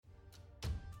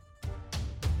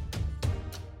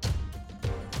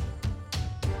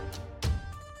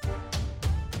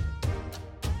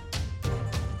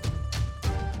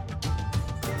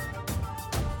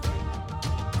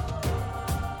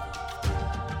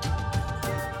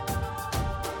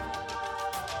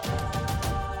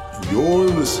You're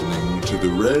listening to the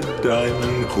Red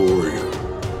Diamond Courier,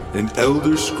 an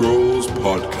Elder Scrolls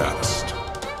podcast.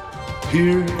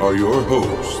 Here are your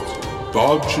hosts,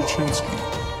 Bob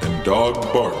Chichinski and Dog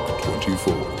Bark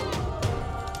 24.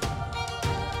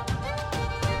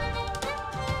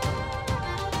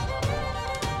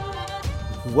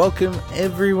 Welcome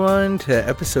everyone to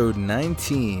episode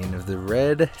 19 of the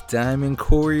Red Diamond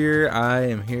Courier. I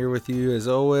am here with you as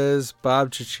always,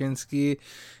 Bob Chichinski,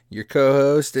 your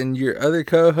co-host, and your other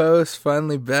co-host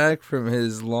finally back from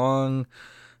his long,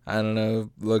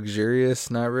 luxurious,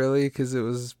 not really, because it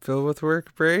was filled with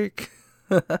work break.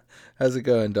 How's it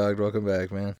going, dog? Welcome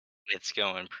back, man. It's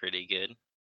going pretty good.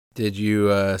 Did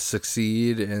you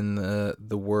succeed in the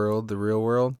real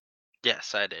world?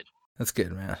 Yes, I did. That's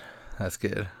good, man. That's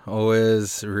good.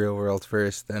 Always real world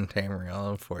first, then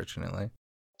Tamriel, unfortunately.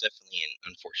 Definitely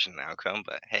an unfortunate outcome,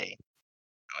 but hey,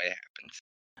 it happens.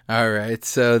 All right,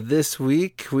 so this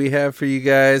week we have for you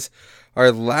guys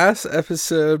our last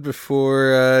episode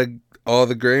before all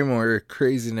the Greymore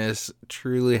craziness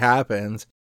truly happens.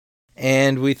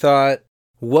 And we thought,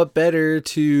 what better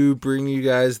to bring you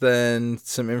guys than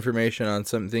some information on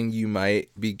something you might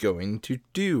be going to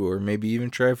do, or maybe even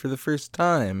try for the first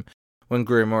time when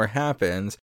Grimoire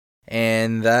happens,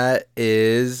 and that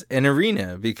is an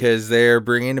arena, because they're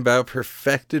bringing about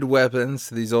perfected weapons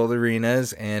to these old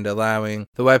arenas and allowing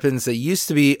the weapons that used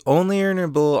to be only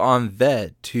earnable on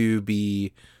vet to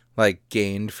be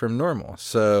gained from normal.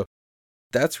 So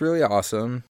that's really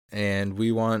awesome, and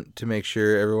we want to make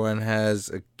sure everyone has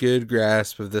a good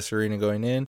grasp of this arena going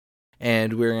in.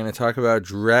 And we're going to talk about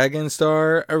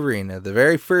Dragonstar Arena, the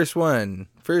very first one,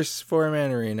 first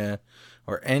 4-man arena,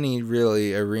 or any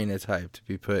really arena type to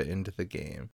be put into the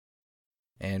game.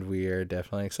 And we are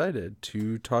definitely excited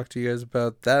to talk to you guys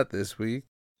about that this week.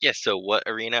 Yeah, so what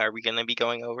arena are we going to be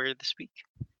going over this week?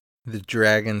 The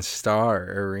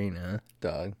Dragonstar Arena,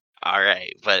 dog.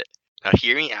 Alright, but now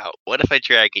hear me out. What if a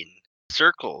dragon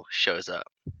circle shows up?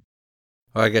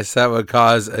 Well, I guess that would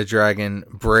cause a dragon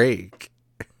break.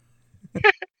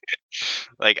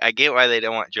 I get why they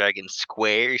don't want dragon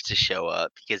squares to show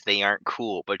up, because they aren't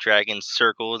cool, but dragon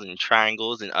circles and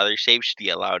triangles and other shapes should be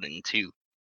allowed in too.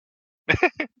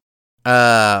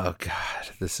 Oh, God.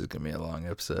 This is going to be a long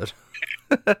episode.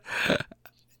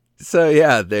 So,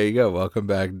 yeah, there you go. Welcome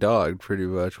back, dog. Pretty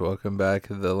much. Welcome back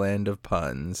to the land of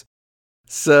puns.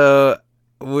 So,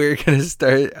 we're going to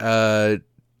start,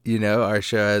 our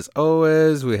show as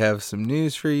always. We have some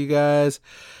news for you guys.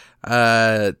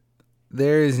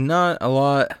 There is not a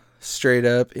lot straight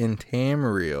up in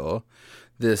Tamriel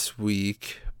this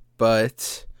week,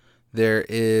 but there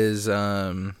is,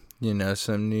 some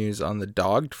news on the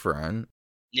dog front.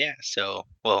 Yeah, so,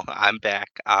 I'm back,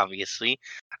 obviously.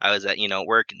 I was at,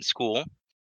 work and school.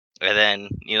 And then,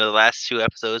 the last two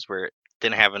episodes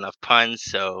didn't have enough puns,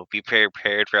 so be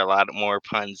prepared for a lot more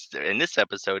puns in this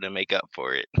episode to make up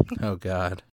for it. Oh,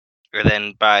 God. Or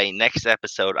then by next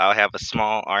episode, I'll have a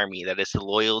small army that is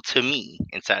loyal to me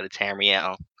inside of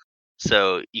Tamriel.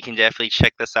 So you can definitely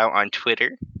check this out on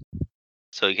Twitter.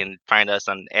 So you can find us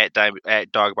on at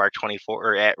Dogbark24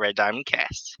 or at Red Diamond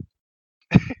Cast.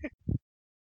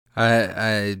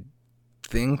 I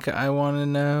think I want to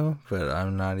know, but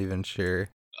I'm not even sure.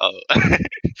 Oh,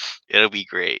 it'll be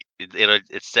great.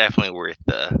 It's definitely worth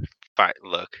the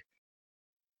look.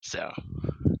 So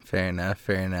fair enough.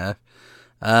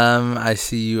 I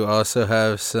see you also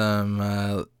have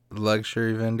some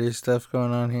luxury vendor stuff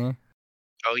going on here.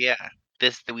 Oh yeah,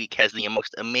 this week has the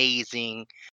most amazing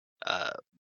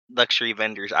luxury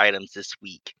vendors items this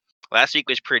week. Last week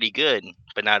was pretty good,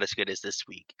 but not as good as this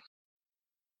week.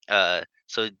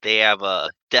 So they have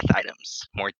death items,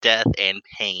 more death and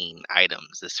pain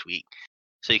items this week.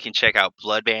 So you can check out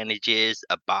blood bandages,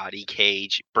 a body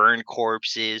cage, burned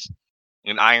corpses,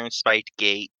 an iron spiked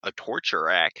gate, a torture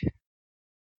rack,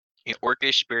 an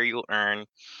orcish burial urn,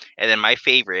 and then my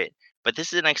favorite, but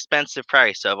this is an expensive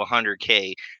price of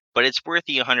 100k, but it's worth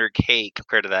the 100k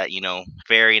compared to that,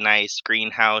 very nice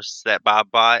greenhouse that Bob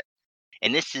bought.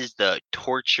 And this is the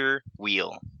torture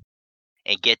wheel.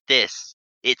 And get this,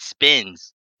 it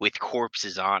spins with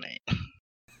corpses on it.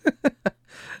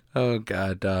 Oh,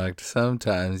 God, dog.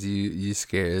 Sometimes you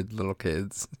scared little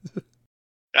kids.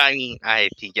 I mean, I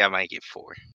think I might get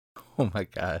 4. Oh, my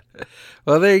God.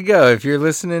 Well, there you go. If you're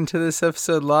listening to this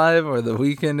episode live or the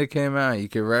weekend it came out, you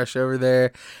can rush over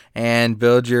there and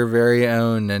build your very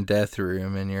own death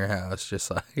room in your house,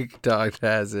 just like Dog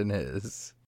has in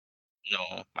his.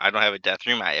 No, I don't have a death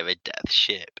room. I have a death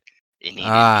ship. It needed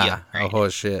a whole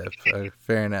ship.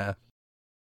 Fair enough.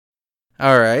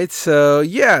 All right, so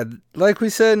yeah, like we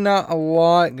said, not a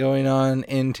lot going on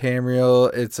in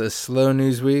Tamriel. It's a slow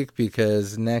news week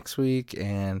because next week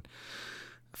and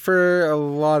for a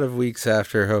lot of weeks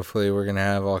after, hopefully, we're going to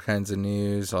have all kinds of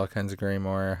news, all kinds of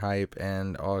Greymoor hype,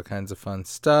 and all kinds of fun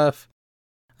stuff.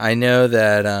 I know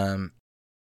that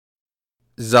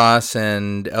Zos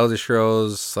and Elder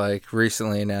Scrolls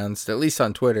recently announced, at least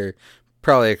on Twitter,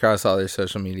 probably across all their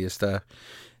social media stuff,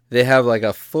 they have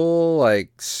a full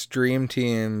stream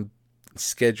team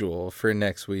schedule for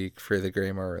next week for the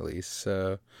Greymoor release.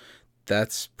 So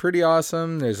that's pretty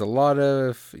awesome. There's a lot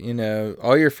of,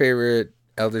 all your favorite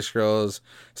Elder Scrolls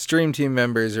stream team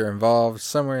members are involved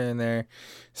somewhere in there.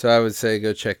 So I would say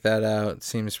go check that out. It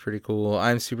seems pretty cool.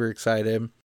 I'm super excited.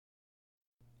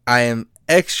 I am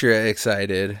extra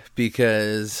excited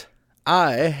because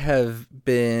I have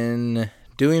been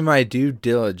doing my due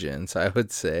diligence, I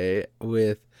would say,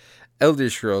 with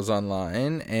Elder Scrolls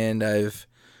Online, and I've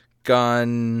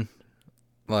gone,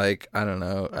 I don't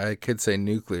know, I could say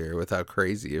nuclear with how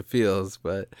crazy it feels,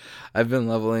 but I've been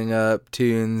leveling up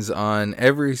tunes on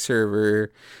every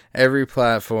server, every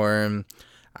platform.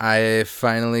 I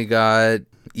finally got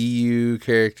EU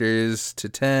characters to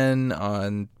 10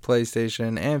 on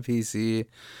PlayStation and PC.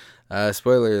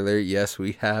 Spoiler alert, yes,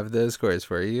 we have those scores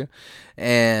for you.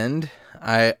 And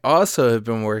I also have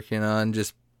been working on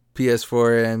just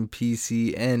PS4 and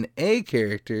PC and A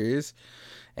characters,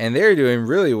 and they're doing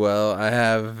really well. I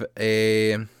have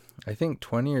I think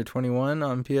 20 or 21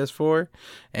 on PS4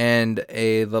 and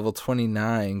a level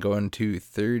 29 going to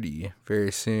 30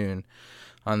 very soon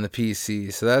on the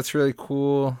PC. So that's really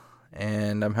cool,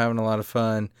 and I'm having a lot of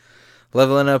fun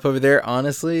leveling up over there.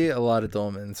 Honestly, a lot of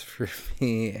dolmens for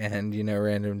me, and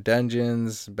random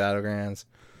dungeons, battlegrounds,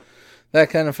 that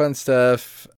kind of fun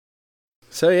stuff.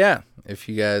 So yeah, if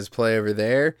you guys play over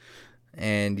there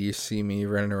and you see me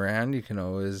running around, you can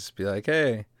always be like,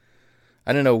 hey,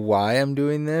 I don't know why I'm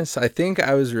doing this. I think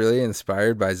I was really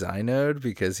inspired by Zynode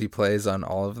because he plays on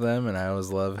all of them, and I always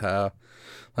love how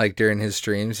during his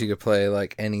streams he could play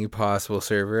any possible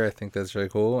server. I think that's really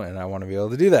cool, and I want to be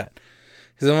able to do that.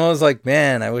 Because I'm always like,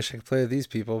 man, I wish I could play with these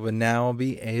people, but now I'll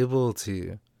be able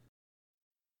to.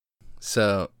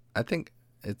 So I think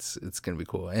it's going to be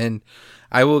cool. And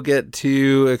I will get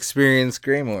to experience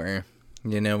Greymoor,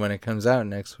 when it comes out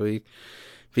next week.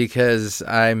 Because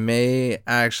I may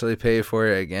actually pay for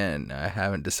it again. I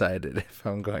haven't decided if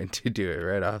I'm going to do it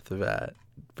right off the bat.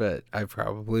 But I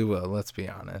probably will, let's be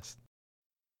honest.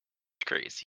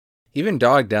 Crazy. Even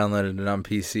Dog downloaded it on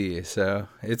PC, so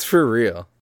it's for real.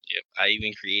 Yep, I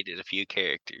even created a few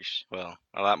characters. Well,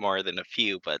 a lot more than a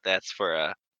few, but that's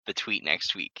for the tweet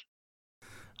next week.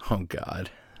 Oh,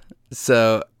 God.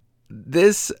 So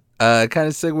this kind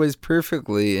of segues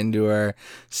perfectly into our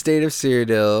State of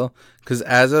Cyrodiil, because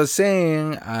as I was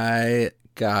saying, I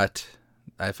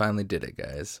finally did it,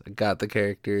 guys. I got the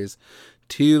characters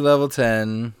to level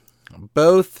 10,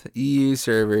 both EU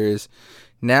servers.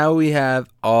 Now we have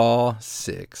all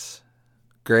 6.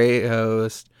 Great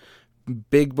host,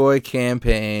 big boy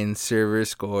campaign, server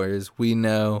scores. We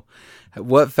know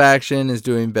what faction is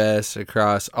doing best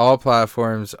across all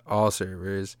platforms, all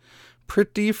servers.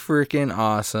 Pretty freaking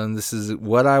awesome. This is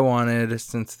what I wanted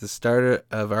since the start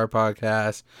of our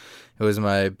podcast. It was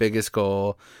my biggest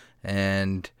goal,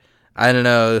 and I don't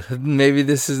know, maybe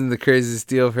this isn't the craziest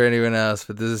deal for anyone else,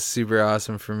 but this is super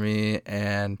awesome for me,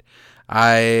 and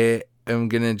I am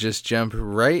gonna just jump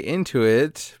right into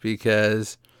it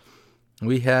because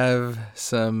we have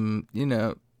some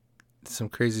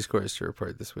crazy scores to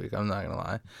report this week. I'm not gonna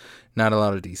lie, not a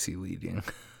lot of DC leading,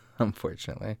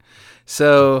 unfortunately.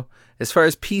 So as far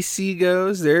as PC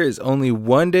goes, there is only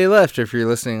one day left if you're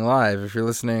listening live. If you're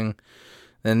listening,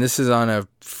 then this is on a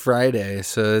Friday,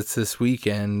 so it's this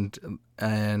weekend.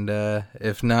 And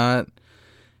if not,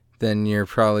 then you're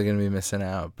probably going to be missing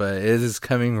out. But it is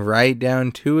coming right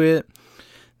down to it.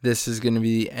 This is going to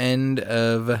be the end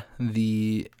of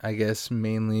the, I guess,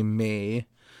 mainly May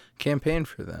campaign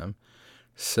for them.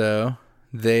 So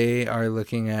they are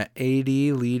looking at AD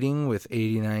leading with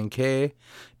 89k,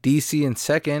 DC in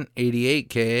second,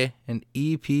 88k, and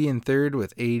EP in third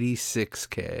with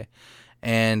 86k.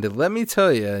 And let me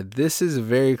tell you, this is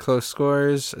very close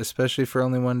scores, especially for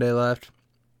only one day left.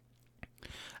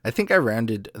 I think I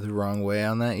rounded the wrong way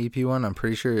on that EP one. I'm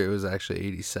pretty sure it was actually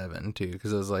 87 too,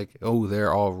 because I was like, oh,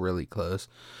 they're all really close.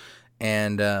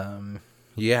 And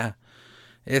yeah,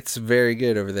 it's very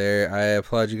good over there. I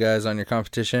applaud you guys on your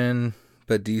competition,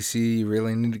 but DC, you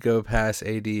really need to go past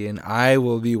AD, and I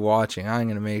will be watching. I'm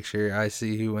going to make sure I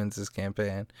see who wins this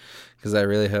campaign, because I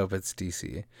really hope it's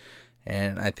DC.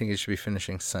 And I think it should be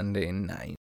finishing Sunday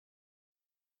night.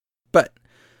 But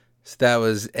so that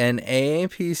was NA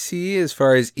PC. As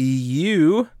far as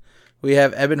EU, we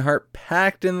have Ebonheart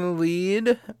Pact in the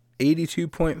lead,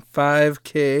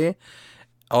 82.5k.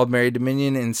 Aldmeri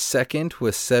Dominion in second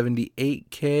with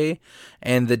 78k.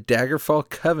 And the Daggerfall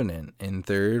Covenant in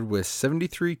third with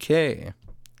 73k.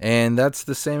 And that's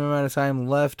the same amount of time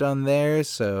left on there.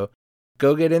 So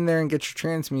go get in there and get your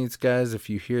transmutes, guys, if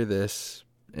you hear this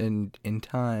in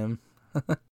time.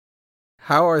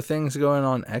 How are things going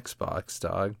on Xbox,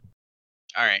 dog?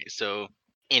 All right, so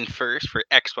in first for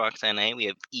Xbox NA, we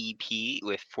have EP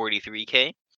with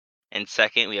 43k. And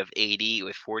second, we have AD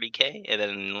with 40k. And then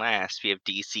in last, we have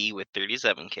DC with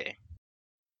 37k.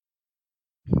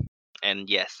 And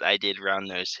yes, I did round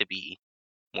those to be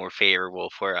more favorable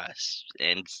for us.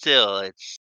 And still,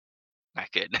 it's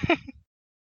not good.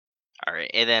 All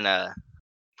right, and then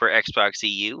for Xbox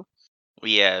EU,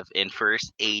 we have in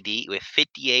first AD with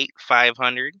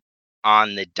 58,500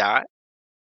 on the dot.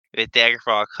 With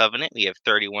Daggerfall Covenant, we have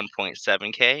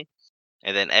 31.7k.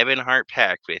 And then Ebonheart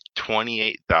Pact with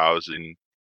 28,000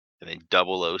 and then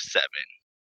 007.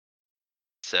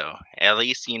 So at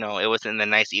least, it wasn't the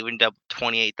nice even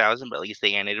 28,000, but at least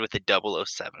they ended with a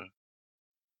 007.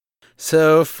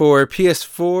 So for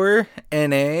PS4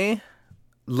 NA,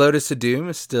 Lotus of Doom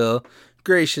is still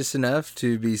gracious enough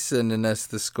to be sending us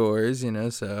the scores,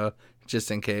 so just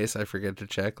in case I forget to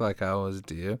check like I always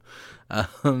do.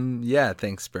 Yeah,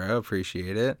 thanks, bro.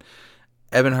 Appreciate it.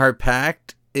 Ebonheart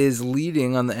Pact is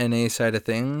leading on the NA side of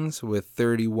things with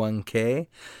 31k.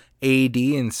 AD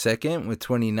in second with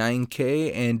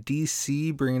 29k. And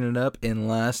DC bringing it up in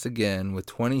last again with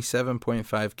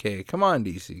 27.5k. Come on,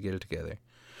 DC, get it together.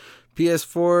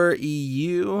 PS4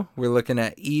 EU, we're looking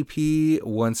at EP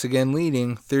once again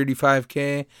leading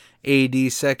 35k,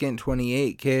 AD second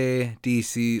 28k,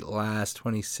 DC last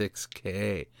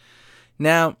 26k.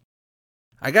 Now,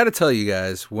 I gotta tell you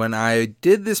guys, when I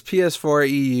did this PS4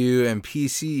 EU and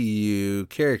PC EU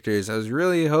characters, I was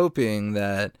really hoping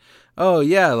that,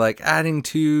 adding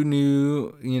 2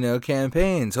 new,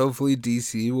 campaigns, hopefully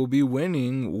DC will be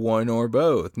winning one or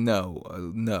both.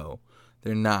 No.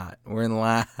 They're not. We're in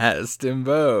last in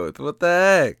both. What the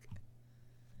heck?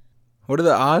 What are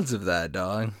the odds of that,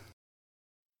 dog?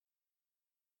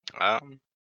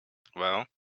 Well,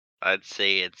 I'd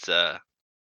say it's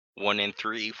 1 in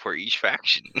 3 for each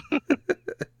faction.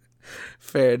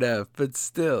 Fair enough, but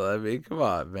still, I mean, come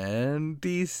on, man.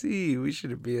 DC, we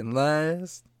should be in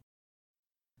last.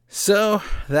 So,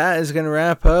 that is going to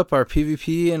wrap up our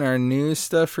PvP and our news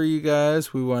stuff for you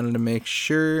guys. We wanted to make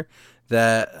sure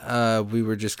that we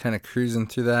were just kind of cruising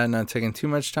through that, not taking too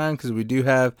much time, because we do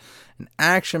have an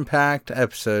action-packed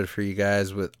episode for you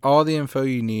guys with all the info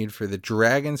you need for the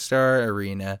Dragonstar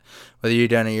Arena. Whether you're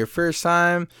done it your first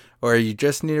time or you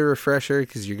just need a refresher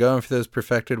because you're going for those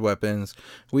perfected weapons,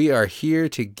 we are here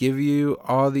to give you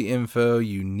all the info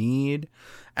you need.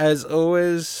 As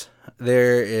always,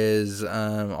 there is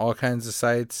all kinds of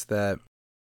sites that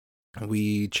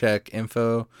we check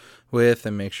info with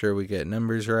and make sure we get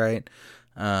numbers right.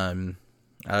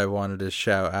 I wanted to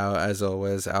shout out, as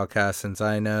always, Outcast and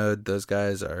Zynode. Those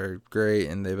guys are great,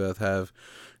 and they both have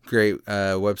great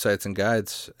websites and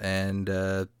guides and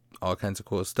all kinds of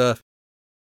cool stuff.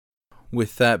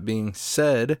 With that being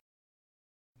said,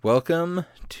 welcome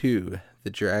to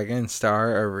the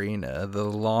Dragonstar Arena, the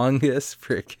longest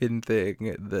freaking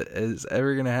thing that is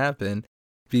ever going to happen,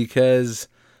 because,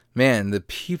 man, the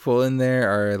people in there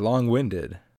are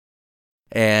long-winded.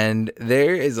 And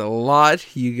there is a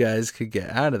lot you guys could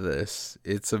get out of this.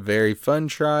 It's a very fun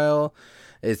trial.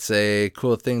 It's a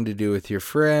cool thing to do with your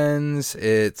friends.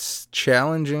 It's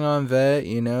challenging on vet,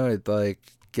 it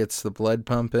gets the blood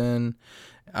pumping.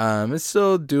 It's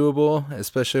still doable,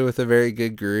 especially with a very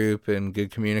good group and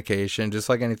good communication, just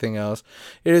like anything else.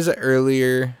 It is an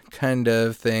earlier kind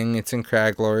of thing. It's in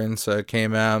Craglorn, so it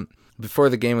came out before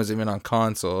the game was even on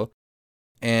console.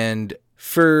 And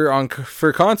for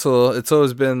console, it's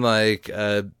always been like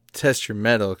a test your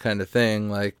metal kind of thing.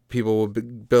 Like, people will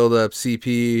build up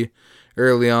CP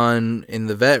early on in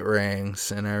the vet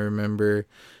ranks, and I remember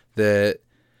that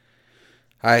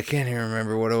I can't even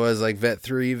remember what it was, like vet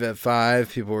 3, vet 5,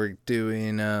 people were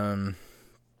doing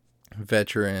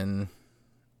veteran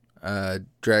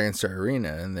Dragonstar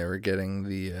Arena, and they were getting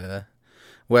the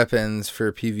weapons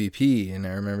for PvP, and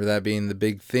I remember that being the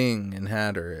big thing in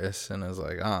Hatteras, and I was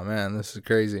like, oh man, this is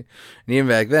crazy. And even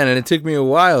back then, and it took me a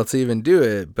while to even do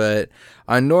it, but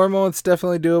on normal, it's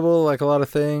definitely doable, like a lot of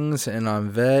things, and on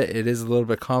vet, it is a little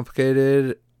bit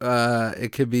complicated.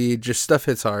 it could be just stuff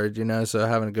hits hard, so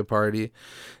having a good party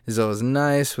is always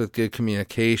nice. With good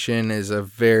communication is a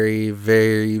very,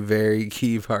 very, very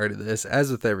key part of this,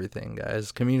 as with everything,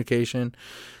 guys. Communication,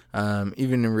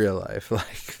 even in real life,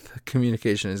 like, the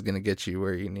communication is going to get you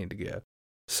where you need to go.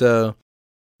 So,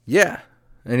 yeah.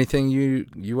 Anything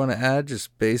you want to add,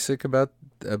 just basic about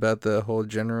the whole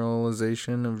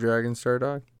generalization of Dragonstar,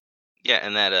 Dog? Yeah,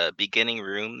 in that beginning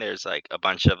room, there's like a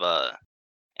bunch of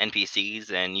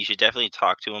NPCs, and you should definitely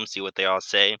talk to them, see what they all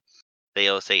say. They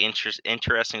all say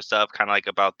interesting stuff, kind of like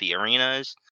about the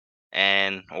arenas,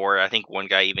 or I think one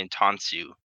guy even taunts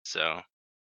you. So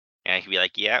yeah, he can be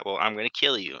like, "Yeah, well, I'm gonna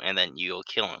kill you," and then you'll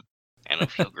kill him, and it'll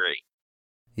feel great.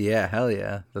 Yeah, hell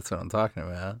yeah. That's what I'm talking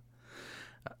about.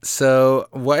 So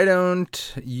why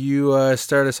don't you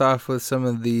start us off with some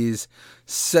of these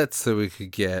sets that we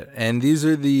could get? And these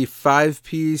are the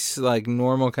 5-piece, like,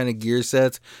 normal kind of gear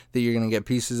sets that you're going to get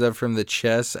pieces of from the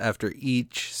chests after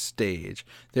each stage.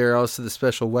 There are also the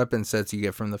special weapon sets you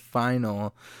get from the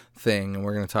final thing, and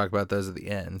we're going to talk about those at the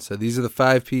end. So these are the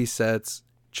 5-piece sets,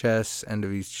 chests, end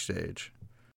of each stage.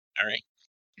 All right.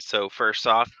 So first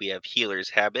off, we have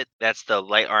Healer's Habit. That's the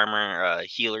light armor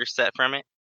healer set from it,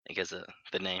 because of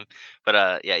the name.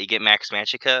 But yeah, you get Max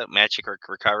Magicka, Magic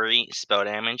Recovery, spell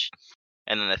damage,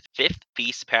 and then the 5th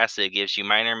piece passive gives you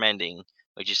Minor Mending,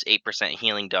 which is 8%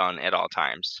 healing done at all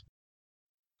times.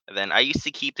 And then I used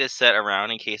to keep this set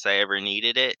around in case I ever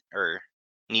needed it or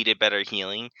needed better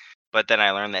healing. But then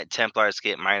I learned that Templars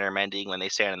get Minor Mending when they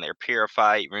stand in their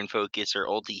Purify, Rune Focus, or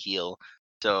Ulti Heal,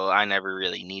 so I never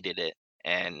really needed it.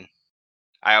 And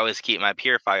I always keep my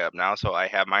Purify up now, so I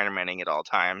have Minor Mending at all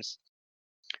times.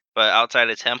 But outside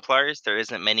of Templars, there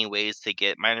isn't many ways to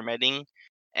get Minor Mending,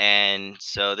 and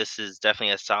so this is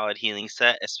definitely a solid healing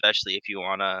set, especially if you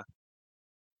want to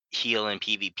heal in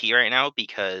PvP right now,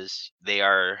 because they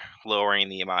are lowering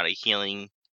the amount of healing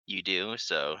you do,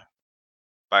 so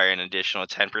by an additional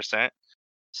 10%,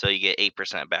 so you get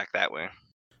 8% back that way.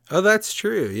 Oh, that's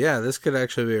true. Yeah, this could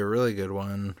actually be a really good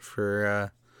one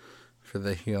for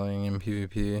the healing in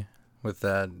PvP with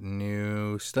that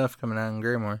new stuff coming out in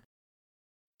Greymoor.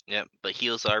 Yep, but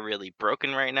heals are really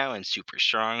broken right now and super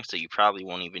strong, so you probably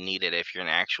won't even need it if you're an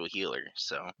actual healer.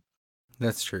 So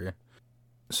That's true.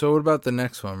 So what about the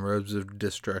next one, Robes of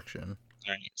Destruction?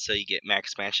 alright, so you get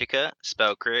Max Magicka,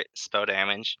 spell crit, spell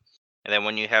damage, and then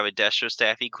when you have a Destro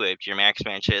Staff equipped, your Max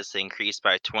Magicka is increased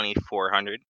by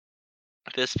 2400.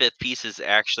 This 5th piece is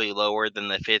actually lower than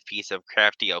the 5th piece of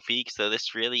Crafty Elfique, so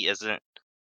this really isn't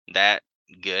that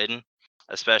good,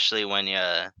 especially when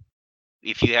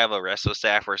if you have a Resto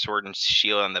Staff or Sword and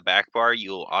Shield on the back bar,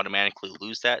 you'll automatically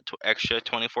lose that extra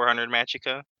 2400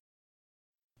 Magicka.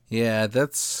 Yeah,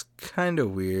 that's kind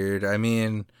of weird. I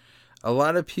mean, a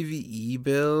lot of PvE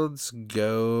builds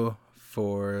go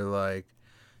for like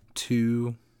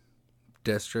 2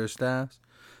 Destro Staffs.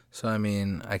 So, I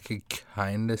mean, I could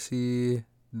kind of see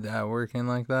that working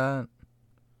like that.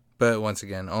 But once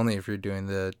again, only if you're doing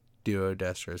the duo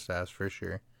Destro Staffs for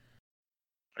sure.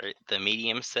 Right. The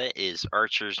medium set is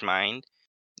Archer's Mind.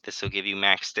 This will give you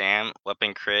max stam,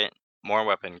 weapon crit, more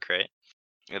weapon crit.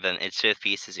 And then its 5th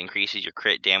piece increases your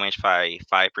crit damage by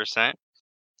 5%.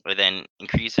 Or then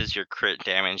increases your crit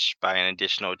damage by an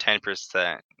additional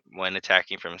 10% when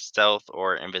attacking from stealth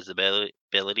or invisibility.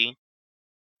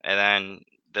 And then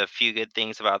the few good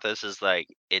things about this is, like,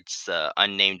 it's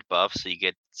unnamed buff, so you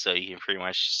can pretty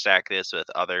much stack this with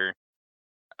other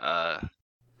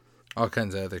All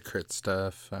kinds of other crit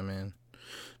stuff. I mean,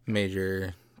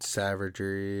 major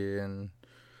savagery and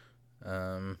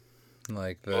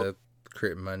like the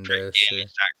crit crit Mundus. damage,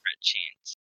 not crit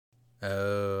chance.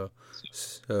 Oh,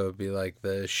 so it'd be like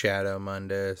the Shadow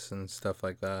Mundus and stuff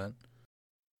like that.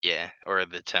 Yeah, or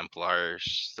the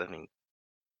Templars. I mean,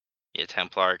 yeah,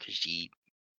 Templar, because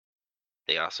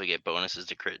they also get bonuses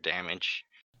to crit damage.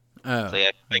 So Oh,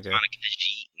 yeah, okay. Iconic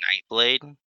Khajiit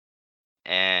Nightblade,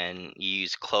 and you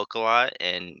use Cloak a lot,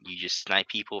 and you just snipe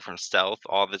people from stealth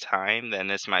all the time, then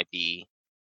this might be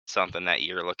something that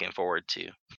you're looking forward to.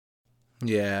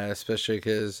 Yeah, especially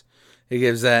because it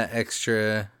gives that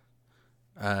extra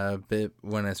bit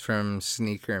when it's from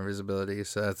sneaker invisibility,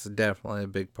 so that's definitely a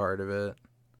big part of it.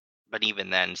 But even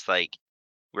then, it's like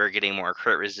we're getting more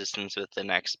crit resistance with the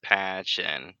next patch,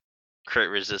 and crit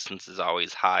resistance is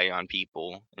always high on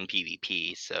people in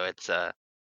PvP, so it's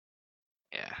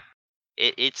yeah.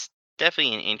 It's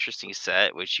definitely an interesting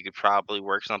set, which you could probably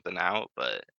work something out,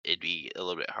 but it'd be a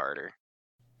little bit harder.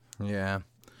 Yeah.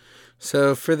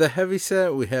 So for the heavy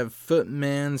set, we have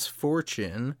Footman's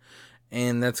Fortune,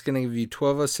 and that's going to give you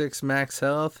 1206 max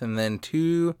health, and then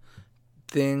 2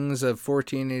 things of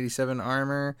 1487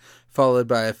 armor, followed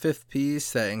by a 5th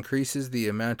piece that increases the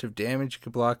amount of damage you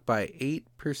can block by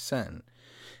 8%.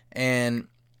 And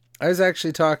I was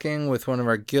actually talking with one of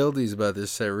our guildies about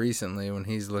this set recently when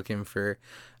he's looking for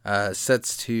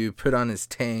sets to put on his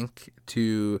tank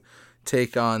to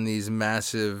take on these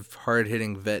massive,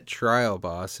 hard-hitting vet trial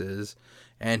bosses.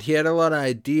 And he had a lot of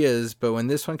ideas, but when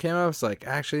this one came out, I was like,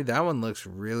 actually, that one looks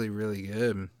really, really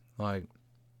good. Like,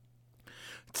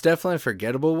 it's definitely a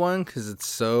forgettable one because it's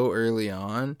so early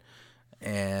on.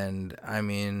 And, I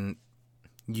mean,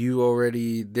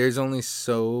 there's only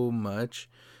so much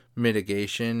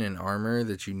mitigation and armor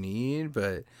that you need,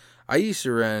 but I used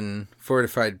to run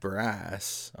fortified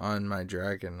brass on my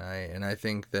Dragon Knight, and I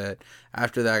think that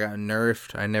after that got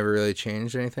nerfed, I never really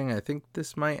changed anything. I think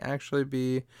this might actually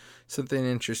be something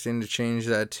interesting to change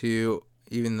that to,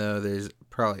 even though there's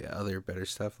probably other better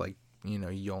stuff like,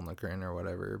 Yolnagrin or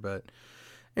whatever, but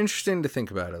interesting to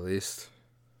think about at least.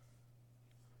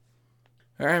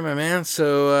 Alright, my man,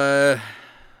 so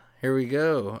here we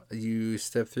go. You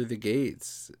step through the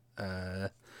gates.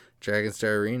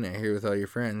 Dragonstar Arena here with all your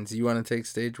friends. You want to take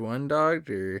stage 1, dog,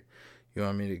 or you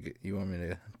want me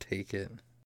to take it?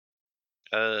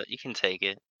 You can take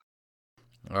it.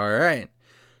 All right.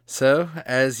 So,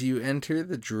 as you enter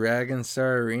the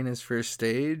Dragonstar Arena's first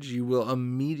stage, you will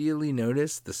immediately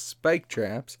notice the spike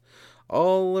traps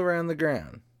all around the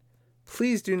ground.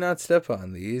 Please do not step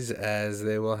on these, as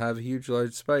they will have huge,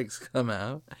 large spikes come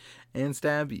out and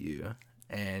stab you,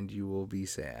 and you will be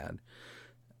sad.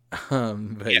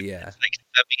 But yeah. It's like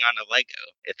stepping on a Lego.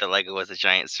 If the Lego was a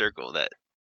giant circle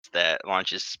that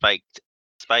launches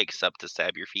spikes up to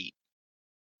stab your feet.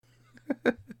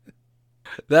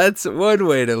 That's one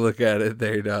way to look at it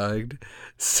there, dog.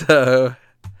 So,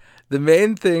 the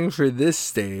main thing for this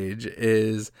stage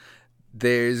is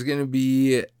there's going to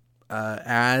be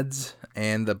ads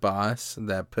and the boss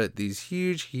that put these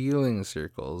huge healing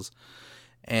circles.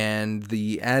 And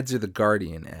the ads are the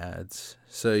Guardian ads.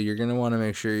 So you're going to want to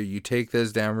make sure you take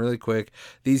those down really quick.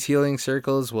 These healing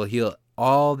circles will heal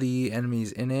all the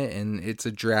enemies in it, and it's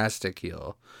a drastic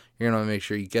heal. You're going to want to make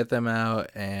sure you get them out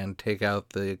and take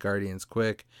out the Guardians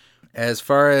quick. As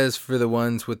far as for the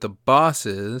ones with the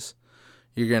bosses,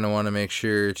 you're going to want to make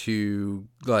sure to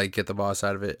get the boss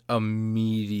out of it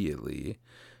immediately.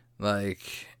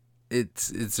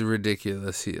 It's a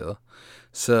ridiculous heal.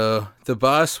 So the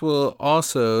boss will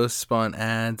also spawn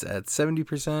ads at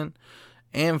 70%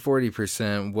 and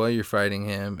 40% while you're fighting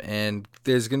him, and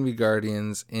there's going to be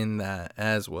guardians in that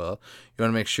as well. You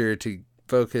want to make sure to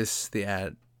focus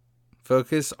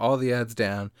all the ads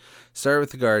down, start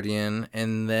with the guardian,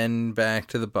 and then back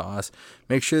to the boss.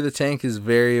 Make sure the tank is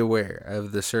very aware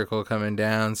of the circle coming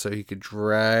down so he could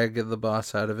drag the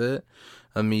boss out of it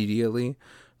immediately.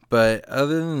 But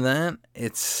other than that,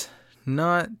 it's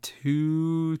not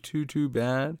too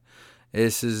bad.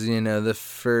 This is, the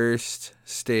first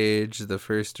stage, the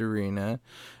first arena.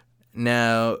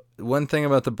 Now, one thing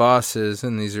about the bosses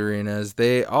in these arenas,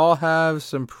 they all have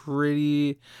some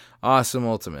pretty awesome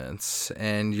ultimates,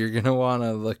 and you're going to want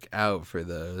to look out for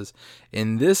those.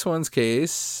 In this one's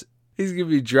case, he's going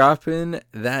to be dropping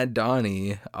that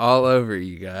Donnie all over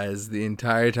you guys the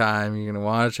entire time. You're going to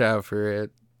watch out for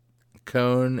it.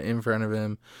 Cone in front of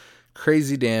him.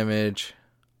 Crazy damage.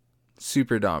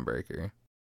 Super Dawnbreaker.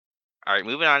 Alright,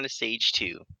 moving on to stage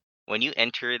 2. When you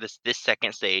enter this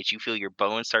second stage, you feel your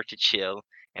bones start to chill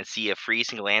and see a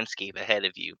freezing landscape ahead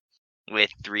of you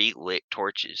with 3 lit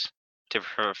torches to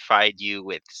provide you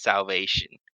with salvation.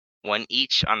 1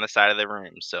 each on the side of the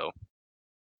room. So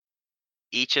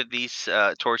each of these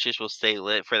torches will stay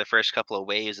lit for the first couple of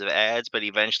waves of ads, but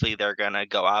eventually they're going to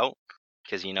go out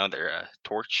because, they're a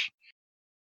torch.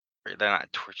 Or they're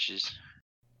not torches.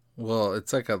 Well,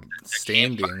 it's like a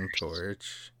standing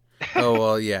torch. Oh,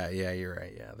 well, yeah, you're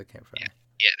right. Yeah, the campfire.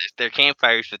 Yeah, there are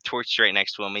campfires with torches right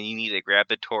next to them, and you need to grab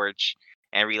the torch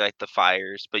and relight the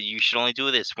fires, but you should only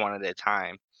do this one at a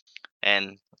time.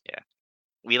 And, yeah,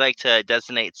 we like to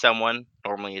designate someone,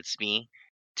 normally it's me,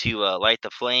 to light the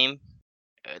flame,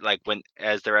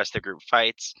 as the rest of the group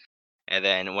fights. And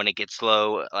then when it gets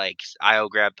low, I'll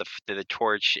grab the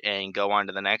torch and go on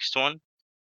to the next one.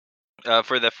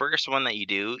 For the first one that you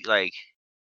do,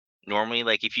 normally,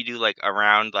 if you do a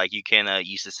round, you can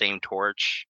use the same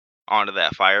torch onto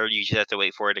that fire. You just have to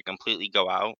wait for it to completely go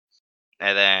out,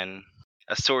 and then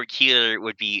a sword healer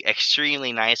would be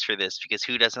extremely nice for this because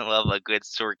who doesn't love a good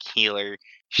sword healer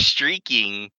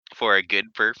streaking for a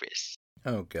good purpose?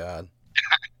 Oh God.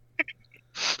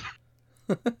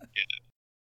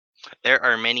 There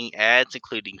are many ads,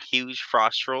 including huge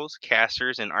frost trolls,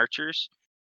 casters, and archers.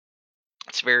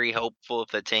 It's very helpful if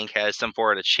the tank has some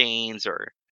sort of chains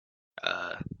or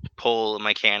uh, pull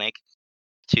mechanic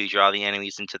to draw the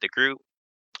enemies into the group.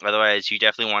 Otherwise, you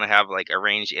definitely want to have like a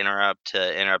ranged interrupt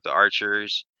to interrupt the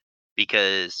archers,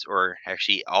 because, or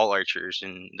actually all archers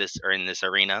in this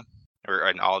arena, or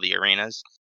in all the arenas,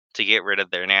 to get rid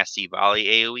of their nasty volley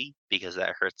AoE, because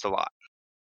that hurts a lot.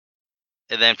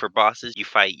 And then for bosses, you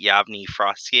fight Yavni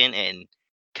Frostskin and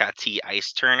Kati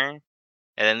Ice Turner.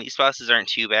 And then these bosses aren't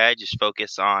too bad. Just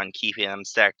focus on keeping them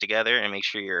stacked together and make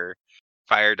sure your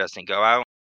fire doesn't go out.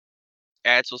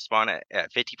 Ads will spawn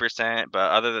at 50%,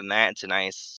 but other than that, it's a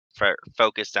nice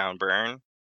focus down burn.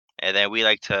 And then we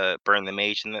like to burn the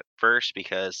mage in the first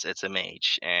because it's a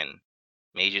mage, and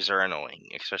mages are annoying,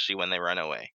 especially when they run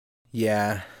away.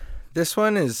 Yeah, this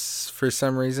one is, for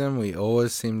some reason, we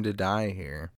always seem to die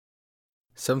here.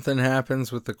 Something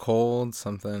happens with the cold,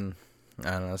 something,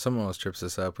 I don't know, someone always trips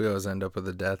us up. We always end up with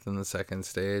a death in the second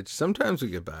stage. Sometimes we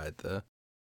get by it, though.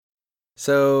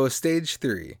 So, stage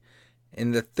 3.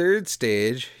 In the third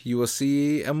stage, you will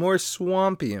see a more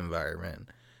swampy environment,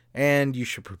 and you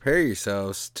should prepare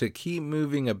yourselves to keep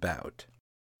moving about.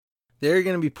 There are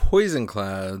going to be poison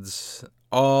clouds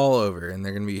all over, and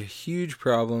they're going to be a huge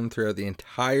problem throughout the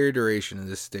entire duration of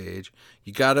this stage.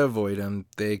 You got to avoid them.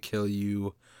 They kill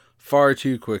you far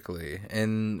too quickly.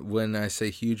 And when I say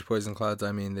huge poison clouds,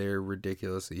 I mean they're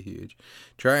ridiculously huge.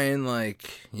 Try and,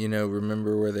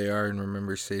 remember where they are and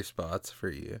remember safe spots for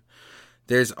you.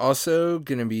 There's also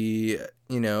going to be,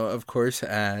 of course,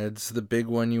 ads. The big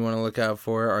one you want to look out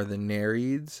for are the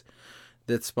Nereids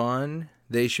that spawn.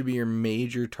 They should be your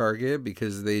major target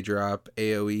because they drop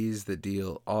AoEs that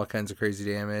deal all kinds of crazy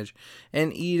damage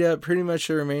and eat up pretty much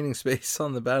the remaining space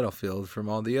on the battlefield from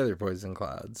all the other poison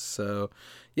clouds. So,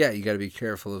 yeah, you got to be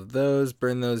careful of those.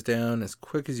 Burn those down as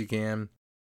quick as you can.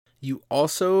 You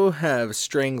also have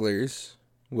Stranglers,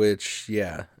 which,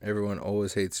 yeah, everyone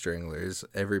always hates Stranglers.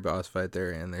 Every boss fight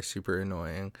they're in, they're super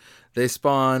annoying. They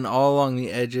spawn all along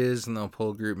the edges, and they'll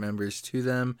pull group members to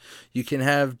them. You can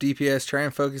have DPS try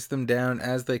and focus them down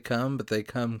as they come, but they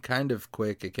come kind of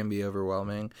quick. It can be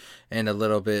overwhelming and a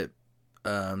little bit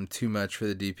too much for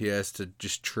the DPS to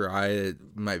just try. It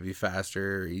might be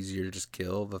faster or easier to just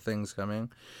kill the things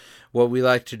coming. What we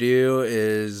like to do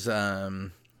is,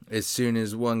 as soon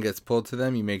as one gets pulled to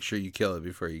them, you make sure you kill it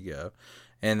before you go.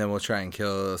 And then we'll try and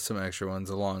kill some extra ones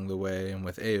along the way and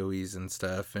with AoEs and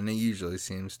stuff. And it usually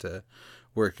seems to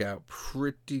work out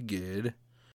pretty good.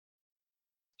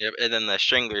 Yep, and then the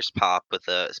Stranglers pop with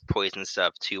the poison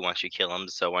stuff too once you kill them.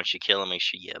 So once you kill them, make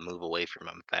sure you move away from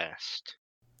them fast.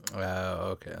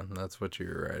 Oh, okay. That's what you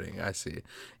were writing. I see.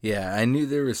 Yeah, I knew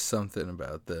there was something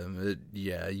about them.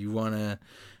 You want to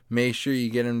make sure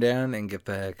you get them down and get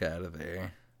the heck out of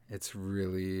there. It's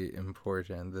really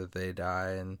important that they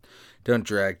die and don't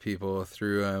drag people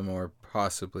through them or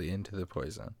possibly into the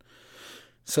poison.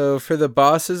 So for the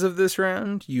bosses of this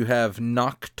round, you have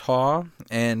Noctaw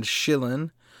and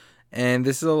Shilin. And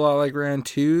this is a lot like round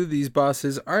 2. These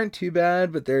bosses aren't too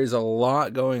bad, but there's a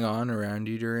lot going on around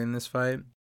you during this fight.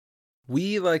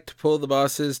 We like to pull the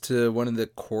bosses to one of the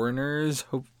corners,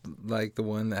 like the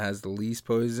one that has the least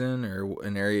poison or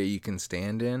an area you can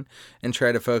stand in, and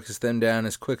try to focus them down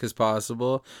as quick as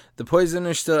possible. The poison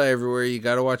is still everywhere. You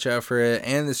got to watch out for it.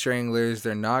 And the Stranglers,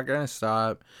 they're not going to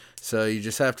stop. So you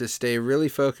just have to stay really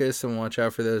focused and watch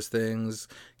out for those things.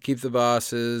 Keep the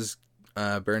bosses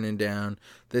burning down.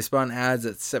 They spawn ads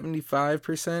at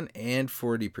 75% and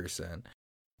 40%.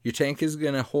 Your tank is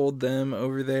going to hold them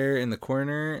over there in the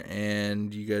corner,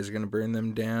 and you guys are going to burn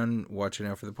them down, watching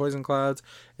out for the poison clouds.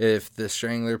 If the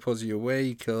Strangler pulls you away,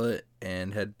 you kill it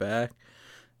and head back.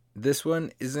 This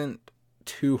one isn't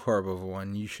too horrible of a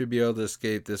one. You should be able to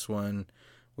escape this one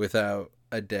without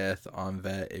a death on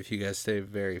vet if you guys stay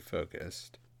very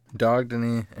focused. Dog,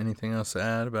 anything else to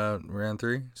add about round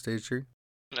 3, stage 3?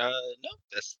 No,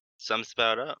 that sums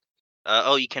about up.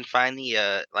 You can find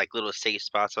the little safe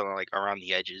spots on around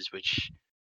the edges, which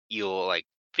you'll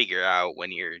figure out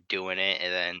when you're doing it,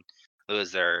 and then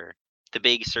those are the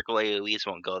big circle AoEs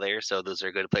won't go there, so those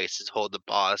are good places to hold the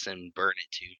boss and burn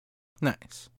it too.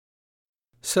 Nice.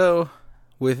 So,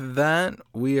 with that,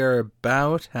 we are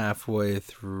about halfway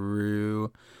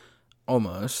through,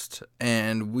 almost,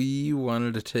 and we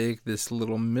wanted to take this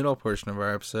little middle portion of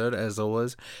our episode, as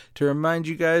always, to remind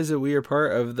you guys that we are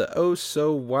part of the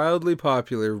oh-so-wildly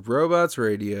popular Robots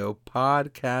Radio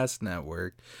podcast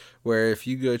network, where if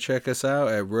you go check us out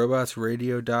at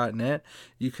robotsradio.net,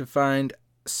 you can find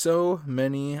so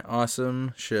many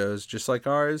awesome shows just like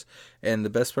ours. And the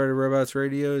best part of Robots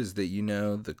Radio is that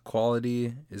the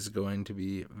quality is going to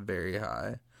be very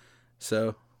high.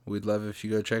 So we'd love if you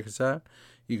go check us out.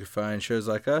 You can find shows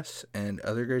like us and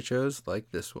other great shows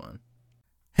like this one.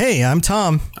 Hey, I'm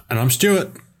Tom. And I'm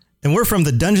Stuart. And we're from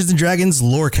the Dungeons & Dragons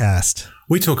Lorecast.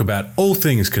 We talk about all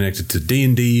things connected to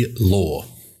D&D lore.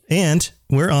 And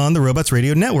we're on the Robots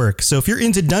Radio Network. So if you're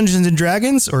into Dungeons &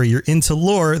 Dragons or you're into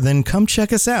lore, then come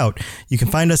check us out. You can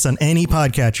find us on any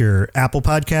podcatcher, Apple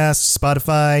Podcasts,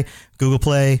 Spotify, Google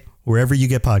Play, wherever you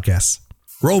get podcasts.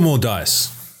 Roll more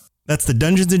dice. That's the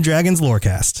Dungeons & Dragons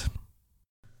Lorecast.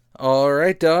 All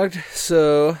right, dog.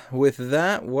 So with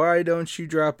that, why don't you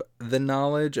drop the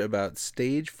knowledge about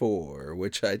Stage 4,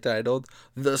 which I titled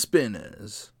The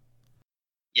Spinners?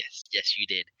 Yes, you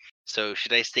did. So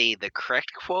should I say the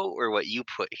correct quote or what you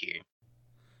put here?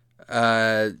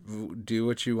 Do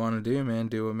what you want to do, man.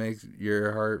 Do what makes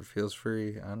your heart feels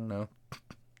free. I don't know.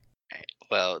 Right.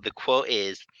 Well, the quote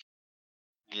is,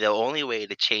 the only way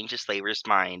to change a slaver's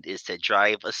mind is to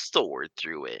drive a sword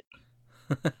through it.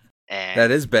 And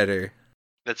That is better.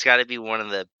 that's got to be one of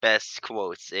the best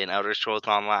quotes in Elder Scrolls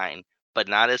Online, but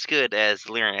not as good as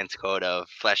Lyranth's quote of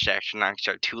Flesh Action Knocks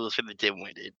are tools for the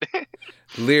dim-witted.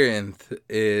 Lyranth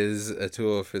is a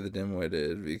tool for the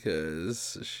dim-witted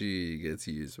because she gets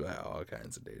used by all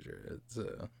kinds of danger.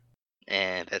 So.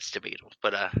 And that's debatable.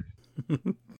 But yeah,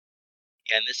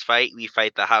 in this fight, we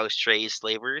fight the House Trey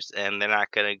slavers, and they're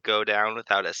not going to go down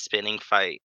without a spinning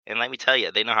fight. And let me tell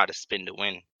you, they know how to spin to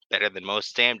win, better than most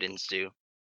stand-ins do.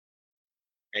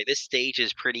 Right, this stage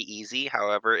is pretty easy,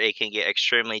 however, it can get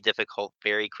extremely difficult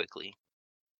very quickly.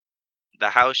 The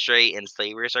House Stray and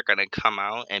Slavers are going to come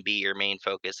out and be your main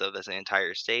focus of this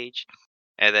entire stage,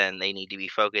 and then they need to be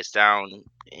focused down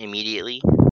immediately.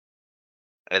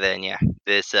 And then, yeah,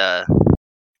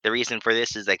 the reason for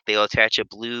this is like they'll attach a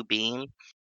blue beam,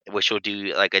 which will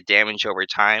do like a damage over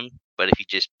time, but if you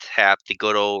just tap the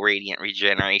good old Radiant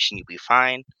Regeneration, you'll be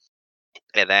fine.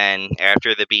 And then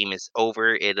after the beam is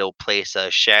over, it'll place a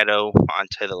shadow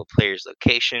onto the player's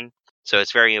location. So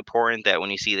it's very important that when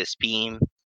you see this beam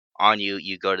on you,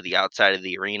 you go to the outside of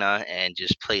the arena and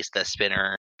just place the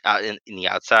spinner out in the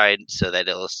outside so that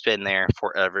it'll spin there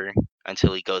forever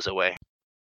until he goes away.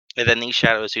 And then these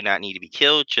shadows do not need to be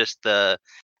killed, just the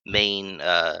main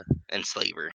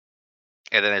enslaver.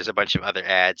 And then there's a bunch of other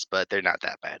ads, but they're not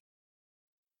that bad.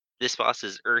 This boss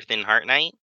is Earthen Heart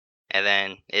Knight. And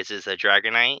then this is a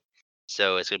Dragonite,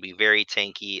 so it's going to be very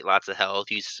tanky, lots of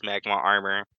health, uses magma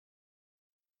armor.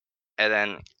 And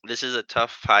then this is a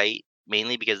tough fight,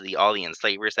 mainly because of all the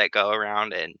enslavers that go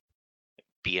around and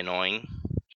be annoying.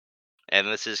 And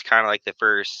this is kind of like the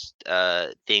first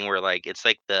thing where like it's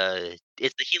the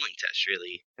healing test,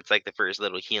 really. It's like the first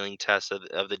little healing test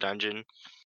of the dungeon.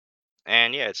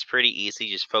 And yeah, it's pretty easy.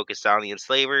 Just focus on the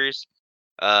enslavers.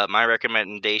 My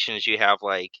recommendation is you have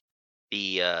like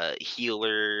the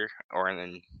healer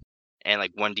and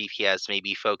like one DPS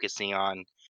maybe focusing on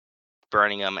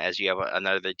burning them as you have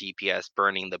another DPS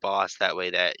burning the boss. That way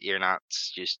that you're not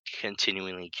just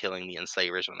continually killing the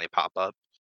enslavers when they pop up.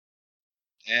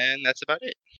 And that's about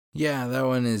it. Yeah, that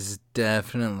one is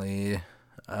definitely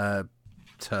a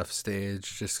tough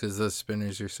stage just because those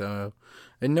spinners are so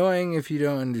annoying if you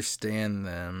don't understand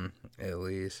them, at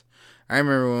least. I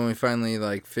remember when we finally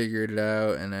like figured it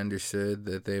out and understood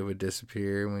that they would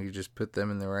disappear and we could just put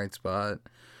them in the right spot.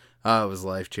 Oh, it was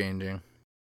life-changing.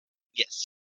 Yes.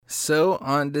 So,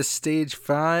 on to Stage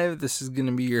 5. This is going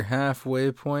to be your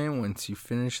halfway point once you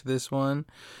finish this one.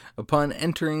 Upon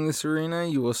entering this arena,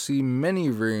 you will see many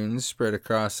runes spread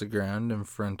across the ground in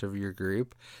front of your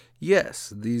group.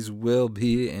 Yes, these will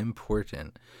be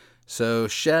important. So,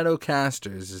 Shadow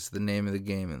Casters is the name of the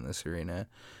game in this arena.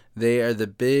 They are the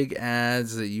big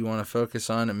ads that you want to focus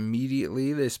on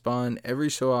immediately. They spawn every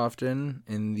so often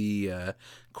in the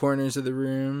corners of the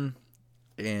room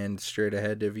and straight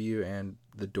ahead of you and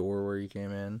the door where you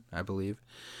came in, I believe.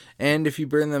 And if you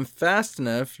burn them fast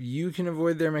enough, you can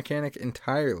avoid their mechanic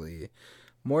entirely.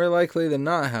 More likely than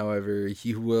not, however,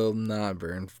 you will not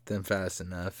burn them fast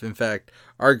enough. In fact,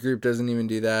 our group doesn't even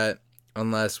do that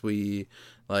unless we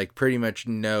like pretty much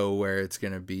know where it's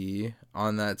going to be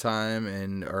on that time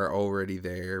and are already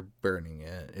there burning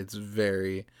it. It's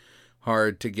very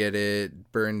hard to get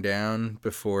it burned down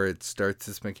before it starts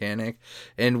this mechanic.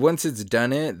 And once it's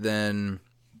done it, then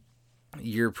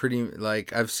you're pretty,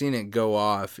 like, I've seen it go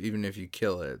off even if you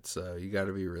kill it. So you got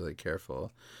to be really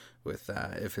careful with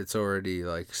that if it's already,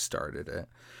 like, started it.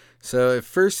 So at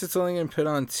first it's only going to put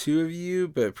on 2 of you,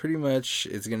 but pretty much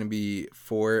it's going to be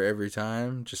 4 every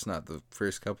time, just not the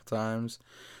first couple times.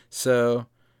 So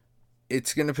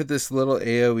it's going to put this little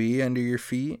AoE under your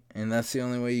feet, and that's the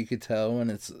only way you could tell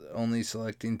when it's only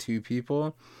selecting 2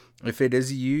 people. If it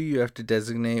is you, you have to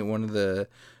designate one of the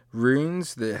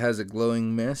runes that has a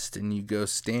glowing mist, and you go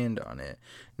stand on it.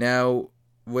 Now,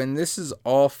 when this is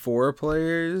all 4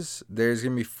 players, there's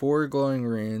going to be 4 glowing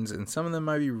runes, and some of them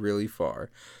might be really far.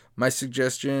 My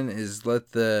suggestion is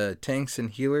let the tanks and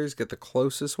healers get the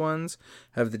closest ones,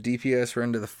 have the DPS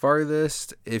run to the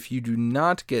farthest. If you do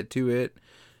not get to it,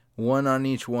 1 on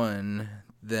each one,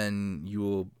 then you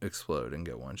will explode and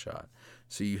get 1 shot.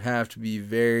 So you have to be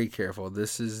very careful.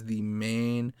 This is the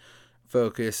main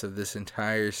focus of this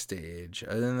entire stage.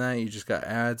 Other than that, you just got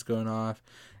ads going off,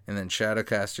 and then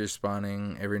Shadowcasters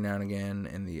spawning every now and again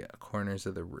in the corners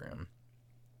of the room.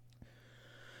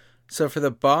 So for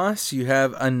the boss, you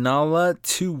have Anala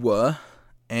Tuwa,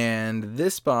 and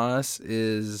this boss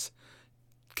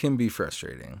can be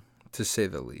frustrating, to say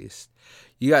the least.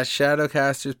 You got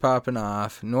Shadowcasters popping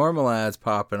off, normal ads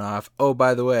popping off. Oh,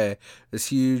 by the way, this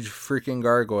huge freaking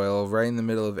gargoyle right in the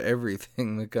middle of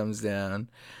everything that comes down.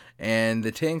 And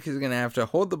the tank is going to have to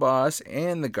hold the boss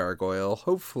and the gargoyle,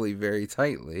 hopefully very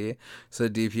tightly, so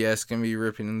DPS can be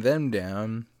ripping them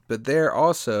down. But they're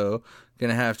also going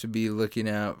to have to be looking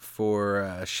out for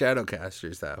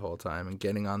Shadowcasters that whole time and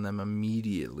getting on them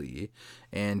immediately.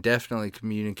 And definitely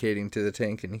communicating to the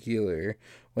tank and healer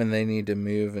when they need to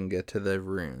move and get to the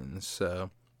runes. So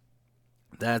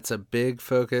that's a big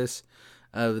focus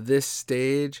of this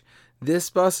stage. This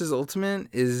boss's ultimate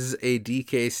is a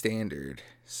DK standard.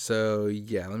 So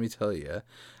yeah, let me tell you,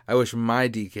 I wish my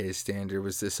DK standard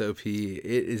was this OP. It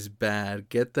is bad.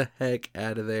 Get the heck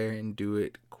out of there and do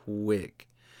it quick.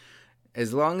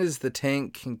 As long as the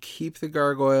tank can keep the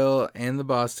gargoyle and the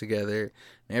boss together,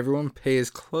 and everyone pays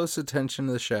close attention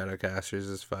to the Shadowcasters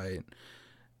this fight,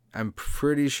 I'm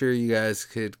pretty sure you guys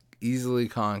could easily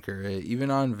conquer it. Even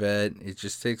on vet, it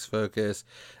just takes focus.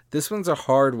 This one's a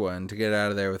hard one to get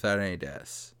out of there without any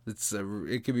deaths.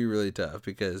 It could be really tough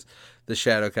because the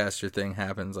Shadowcaster thing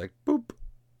happens like boop,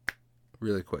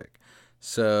 really quick.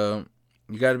 So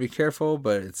you got to be careful,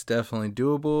 but it's definitely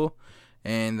doable.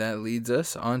 And that leads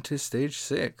us on to stage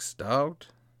 6, dog.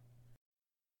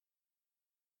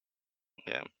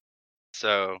 Yeah.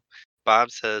 So Bob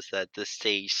says that this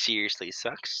stage seriously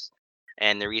sucks.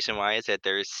 And the reason why is that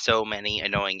there's so many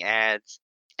annoying ads,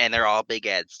 and they're all big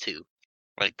ads too.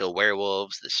 Like the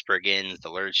werewolves, the spriggans, the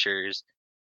lurchers,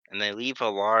 and they leave a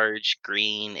large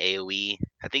green AoE.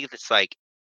 I think it's like,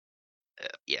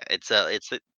 yeah, it's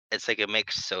like a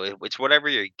mix. So it's whatever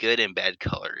your good and bad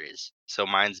color is. So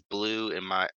mine's blue, and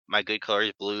my good color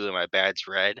is blue, and my bad's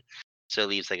red. So it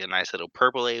leaves like a nice little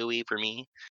purple AoE for me.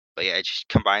 But yeah, it just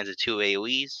combines the 2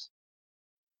 AoEs.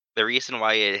 The reason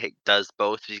why it does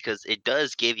both is because it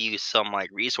does give you some like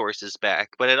resources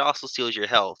back, but it also steals your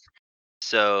health.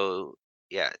 So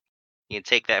yeah, you can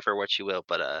take that for what you will.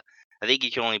 But I think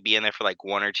you can only be in there for like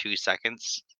 1 or 2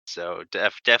 seconds. So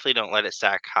definitely don't let it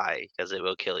stack high because it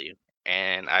will kill you.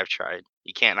 And I've tried.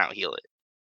 You can't out heal it.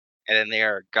 And then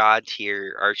there are god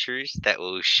tier archers that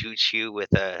will shoot you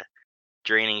with a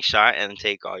draining shot and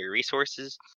take all your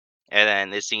resources. And then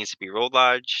this needs to be roll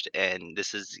dodged, and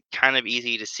this is kind of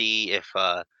easy to see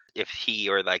if he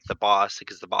or like the boss,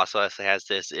 because the boss also has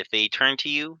this. If they turn to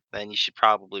you, then you should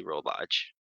probably roll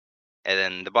dodge. And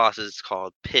then the boss is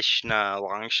called Pishna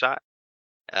Longshot.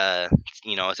 Uh,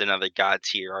 it's another god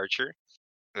tier archer.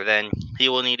 And then he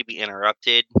will need to be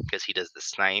interrupted because he does the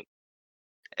snipe.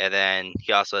 And then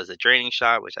he also has a draining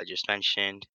shot, which I just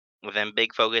mentioned. And then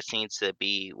big focus needs to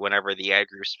be whenever the ad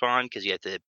group spawn, because you have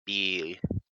to be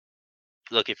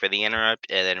looking for the interrupt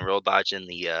and then roll dodge in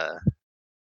the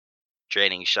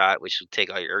draining shot, which will take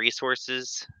all your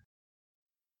resources.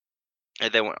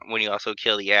 And then when you also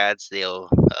kill the ads, they'll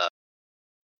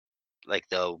like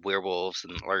the werewolves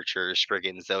and lurchers,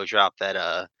 spriggans, they'll drop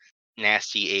that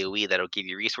nasty AoE that'll give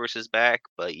you resources back.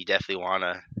 But you definitely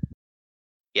wanna,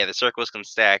 yeah, the circles can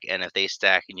stack, and if they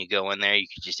stack and you go in there, you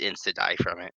can just insta die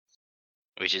from it,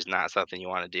 which is not something you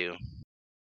want to do.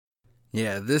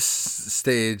 Yeah, this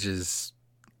stage is,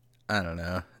 I don't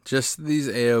know, just these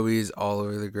AoEs all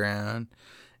over the ground.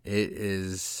 It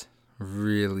is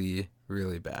really,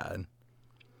 really bad.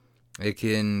 It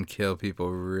can kill people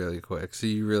really quick, so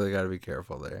you really got to be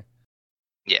careful there.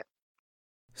 Yeah.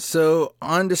 So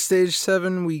on to stage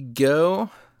 7 we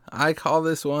go. I call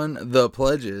this one the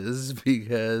pledges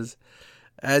because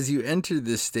as you enter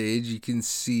this stage, you can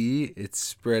see it's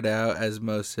spread out as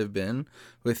most have been,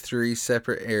 with 3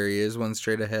 separate areas, one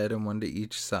straight ahead and one to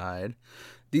each side.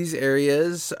 These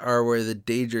areas are where the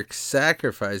Daedric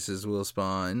sacrifices will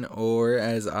spawn, or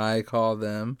as I call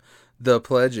them, the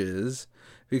pledges,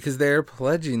 because they are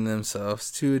pledging themselves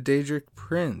to a Daedric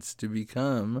prince to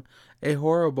become a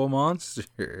horrible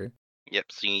monster. Yep,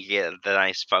 so you get the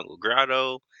nice fungal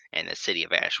grotto and the City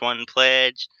of Ash 1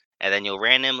 pledge. and then you'll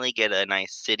randomly get a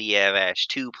nice City of Ash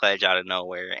 2 pledge out of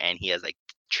nowhere, and he has like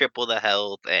triple the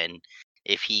health, and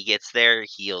if he gets there,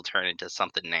 he'll turn into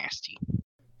something nasty.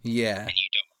 Yeah. And you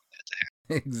don't want that to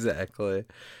happen. Exactly.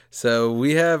 So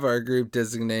we have our group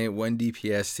designate 1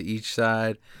 DPS to each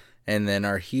side, and then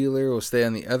our healer will stay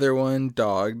on the other one,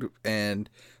 dogged, and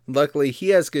luckily he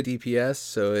has good DPS,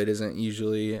 so it isn't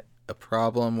usually a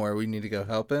problem where we need to go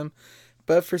help him.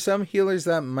 But for some healers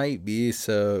that might be,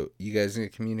 so you guys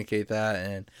need to communicate that,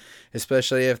 and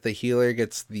especially if the healer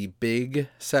gets the big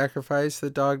sacrifice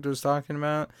that Dogged was talking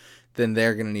about, then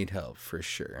they're going to need help for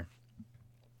sure.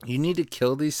 You need to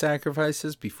kill these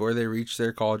sacrifices before they reach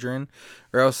their cauldron,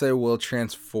 or else they will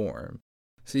transform.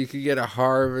 So you could get a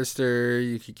harvester,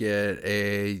 you could get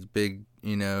a big,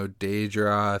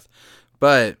 Daedroth,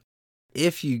 but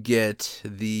if you get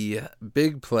the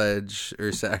big pledge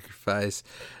or sacrifice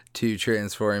to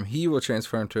transform, he will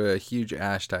transform to a huge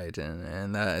Ash Titan,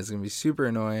 and that is going to be super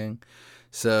annoying.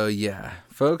 So yeah,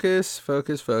 focus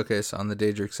on the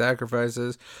Daedric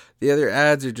sacrifices. The other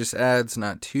ads are just ads,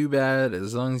 not too bad.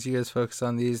 As long as you guys focus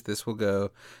on these, this will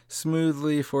go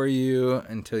smoothly for you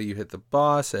until you hit the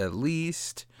boss at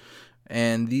least.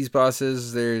 And these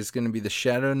bosses, there's going to be the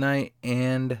Shadow Knight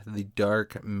and the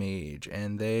Dark Mage,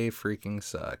 and they freaking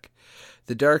suck.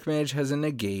 The Dark Mage has a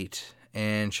negate,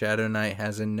 and Shadow Knight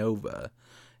has a Nova.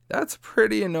 That's a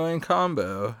pretty annoying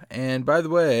combo. And by the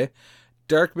way,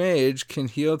 Dark Mage can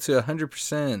heal to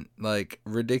 100%, like,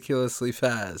 ridiculously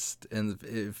fast, and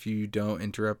if you don't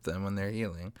interrupt them when they're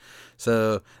healing.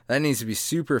 So that needs to be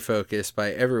super focused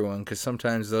by everyone, because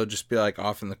sometimes they'll just be, like,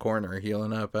 off in the corner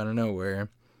healing up out of nowhere.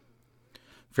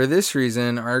 For this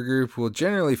reason, our group will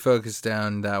generally focus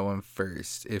down that one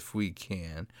first, if we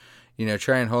can.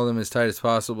 Try and hold them as tight as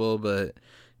possible, but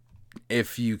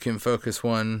if you can focus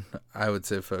one, I would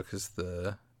say focus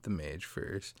the mage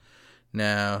first.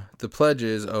 Now, the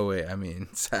pledges,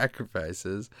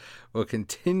 sacrifices, will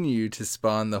continue to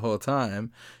spawn the whole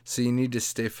time, so you need to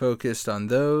stay focused on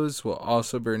those while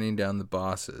also burning down the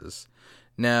bosses.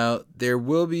 Now, there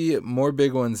will be more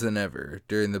big ones than ever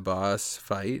during the boss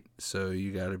fight, so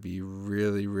you gotta be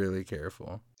really, really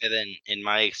careful. And then, in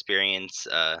my experience,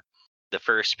 the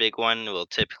first big one will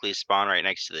typically spawn right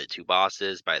next to the two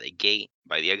bosses by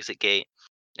the exit gate.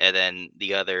 And then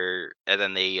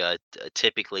they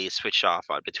typically switch off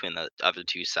between the other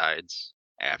two sides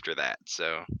after that.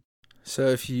 So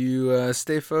if you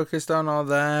stay focused on all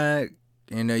that,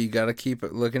 you got to keep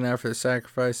looking out for the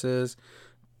sacrifices.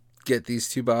 Get these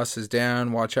two bosses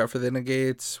down. Watch out for the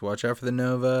negates. Watch out for the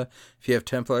Nova. If you have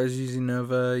Templars using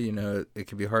Nova, it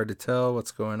can be hard to tell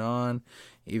what's going on.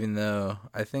 Even though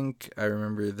I think I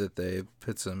remember that they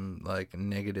put some like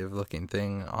negative looking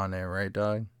thing on it, right,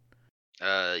 dog?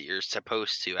 you're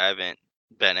supposed to. I haven't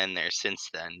been in there since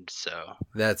then, so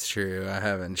That's true. I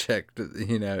haven't checked,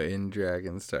 in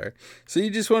Dragonstar. So you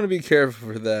just want to be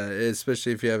careful for that,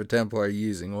 especially if you have a Templar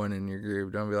using one in your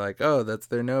group. Don't be like, oh, that's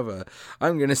their Nova.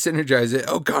 I'm going to synergize it.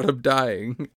 Oh, God, I'm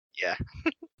dying. yeah.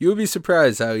 You'll be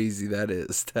surprised how easy that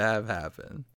is to have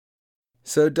happen.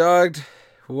 So, Dogged,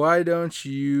 why don't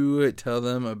you tell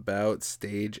them about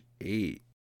Stage 8?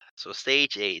 So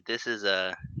stage 8, this is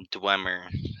a Dwemer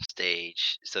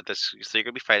stage. So you're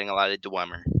gonna be fighting a lot of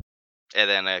Dwemer, and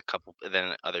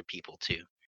then other people too.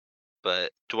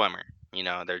 But Dwemer,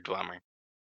 they're Dwemer.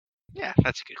 Yeah,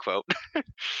 that's a good quote.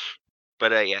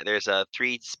 But yeah, there's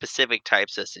 3 specific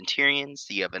types of Centurions.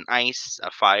 You have an ice, a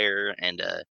fire, and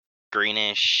a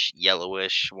greenish,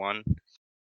 yellowish one.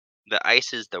 The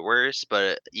ice is the worst,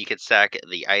 but you can stack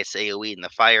the ice AoE and the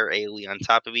fire AoE on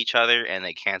top of each other, and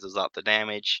it cancels out the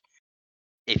damage.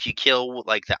 If you kill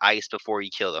like the ice before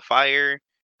you kill the fire,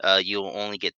 you'll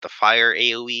only get the fire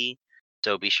AoE.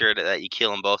 So be sure that you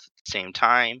kill them both at the same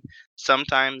time.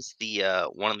 Sometimes the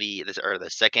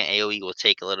second AoE will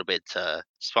take a little bit to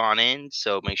spawn in,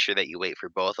 so make sure that you wait for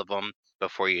both of them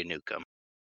before you nuke them.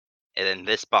 And then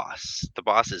the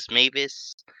boss is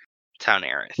Mavis Town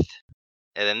Aerith.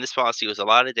 And then this boss deals a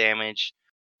lot of damage.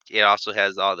 It also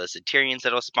has all the Centurions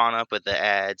that'll spawn up with the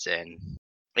ads, and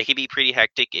it can be pretty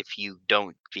hectic if you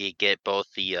don't get both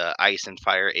the ice and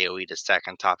fire AoE to stack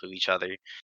on top of each other,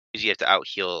 because you have to out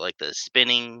heal like the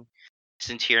spinning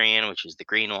Centurion, which is the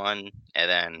green one, and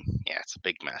then yeah, it's a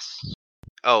big mess.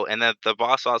 Oh, and the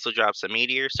boss also drops a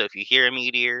meteor, so if you hear a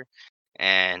meteor,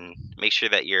 and make sure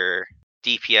that your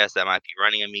DPS that might be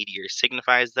running a meteor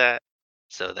signifies that,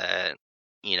 so that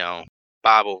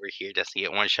Bob over here doesn't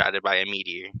get one-shotted by a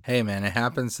meteor. Hey, man, it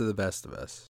happens to the best of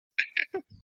us. But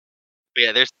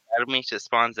yeah, there's enemies that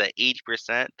spawns at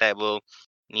 80% that will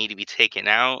need to be taken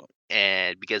out,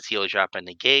 and because he'll drop a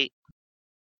negate.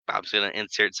 Bob's gonna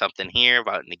insert something here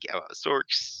about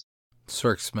Sorks.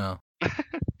 Sork smell.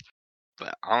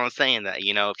 But all I'm saying that,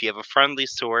 if you have a friendly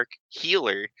Sork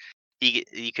healer,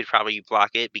 you could probably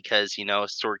block it because,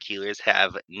 Sork healers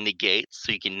have negates,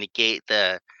 so you can negate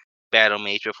the battle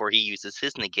mage before he uses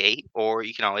his negate, or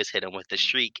you can always hit him with the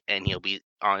shriek and he'll be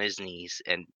on his knees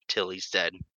until he's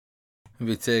dead. He'll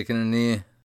be taking a knee.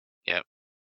 Yep.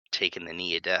 Taking the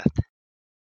knee of death.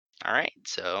 Alright,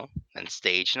 so then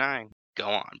stage 9. Go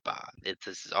on, Bob. This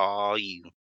is all you.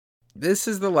 This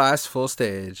is the last full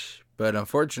stage, but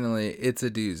unfortunately, it's a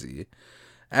doozy.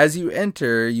 As you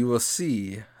enter, you will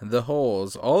see the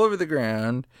holes all over the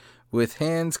ground with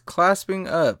hands clasping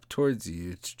up towards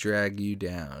you to drag you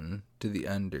down to the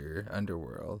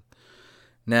underworld.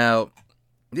 Now,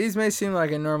 these may seem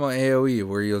like a normal AoE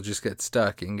where you'll just get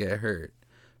stuck and get hurt,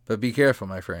 but be careful,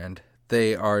 my friend.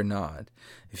 They are not.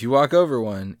 If you walk over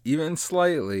one, even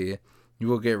slightly, you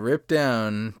will get ripped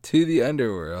down to the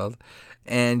underworld,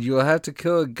 and you will have to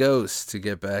kill a ghost to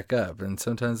get back up, and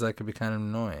sometimes that can be kind of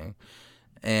annoying.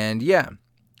 And yeah,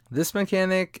 this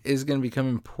mechanic is going to become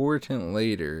important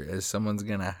later, as someone's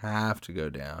going to have to go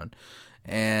down.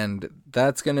 And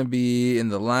that's going to be in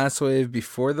the last wave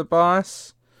before the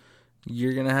boss.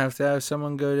 You're going to have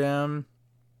someone go down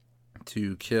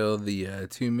to kill the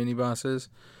 2 mini-bosses.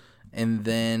 And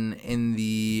then in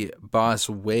the boss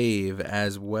wave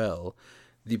as well,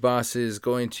 the boss is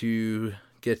going to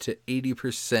get to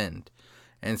 80%.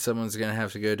 And someone's going to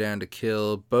have to go down to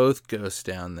kill both ghosts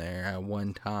down there at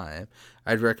one time.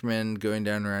 I'd recommend going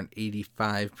down around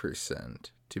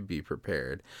 85% to be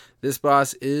prepared. This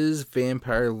boss is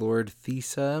Vampire Lord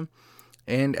Thesa.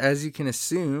 And as you can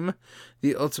assume,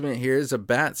 the ultimate here is a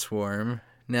bat swarm.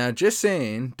 Now, just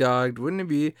saying, dog, wouldn't it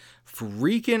be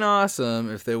freaking awesome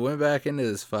if they went back into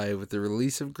this fight with the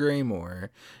release of Greymore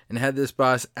and had this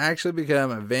boss actually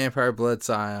become a vampire blood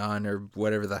scion or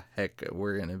whatever the heck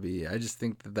we're going to be? I just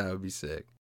think that would be sick.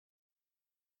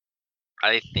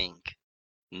 I think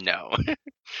no.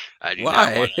 I do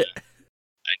Why?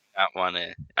 not want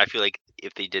to. I feel like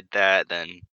if they did that,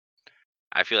 then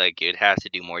I feel like it would have to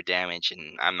do more damage,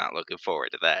 and I'm not looking forward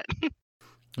to that.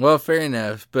 Well, fair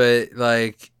enough, but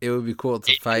like it would be cool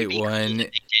to fight Cool one. if they did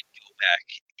go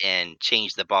back and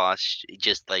change the boss,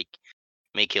 just like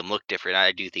make him look different.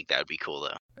 I do think that would be cool,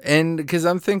 though. And because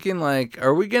I'm thinking, like,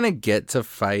 are we going to get to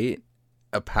fight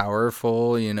a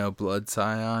powerful, blood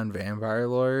scion vampire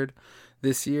lord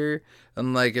this year?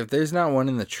 And, like, if there's not one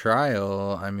in the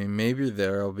trial, I mean, maybe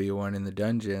there'll be one in the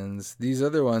dungeons. These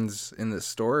other ones in the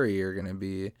story are going to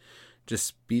be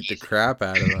just beat the crap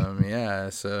out of them.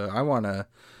 Yeah, so I want a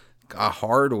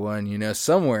hard one,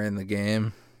 somewhere in the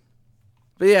game.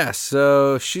 But yeah,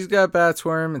 so she's got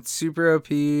Batsworm. It's super OP.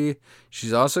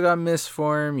 She's also got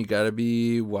Mistform. You gotta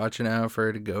be watching out for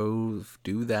her to go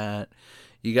do that.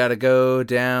 You gotta go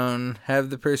down,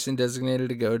 have the person designated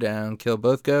to go down, kill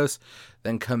both ghosts,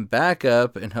 then come back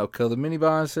up and help kill the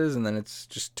mini-bosses, and then it's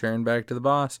just turn back to the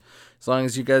boss. As long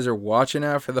as you guys are watching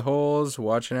out for the holes,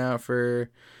 watching out for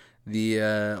the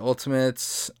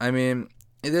ultimates. I mean,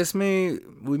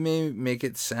 we may make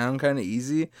it sound kind of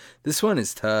easy. This one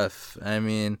is tough. I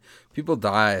mean, people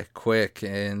die quick,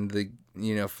 and the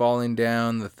falling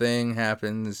down the thing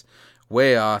happens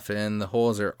way often. The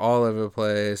holes are all over the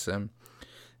place, and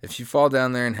if you fall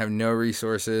down there and have no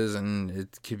resources, and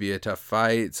it could be a tough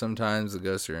fight. Sometimes the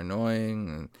ghosts are annoying,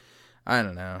 and I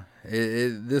don't know.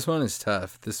 This one is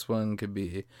tough. This one could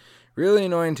be really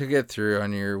annoying to get through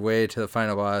on your way to the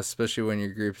final boss, especially when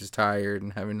your group is tired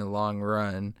and having a long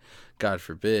run. God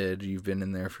forbid you've been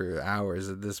in there for hours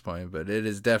at this point, but it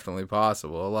is definitely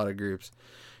possible. A lot of groups,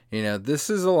 this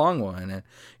is a long one. And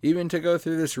even to go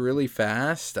through this really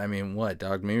fast, I mean, what,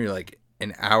 dog? Maybe like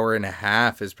an hour and a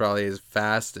half is probably his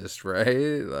fastest,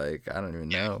 right? Like, I don't even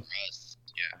know.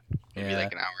 Yeah. Maybe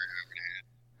like an hour and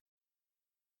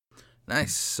a half.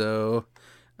 Nice. So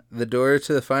the door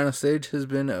to the final stage has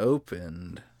been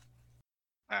opened.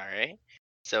 Alright.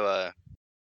 So,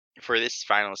 for this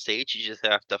final stage, you just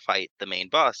have to fight the main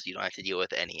boss. You don't have to deal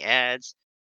with any ads.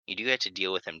 You do have to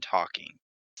deal with him talking.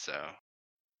 So,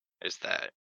 there's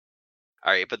that.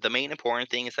 Alright, but the main important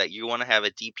thing is that you want to have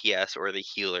a DPS or the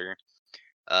healer.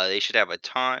 They should have a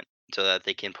taunt so that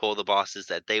they can pull the bosses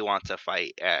that they want to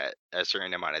fight at a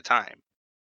certain amount of time.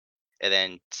 And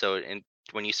then,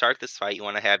 when you start this fight, you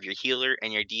want to have your healer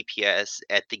and your DPS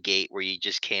at the gate where you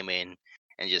just came in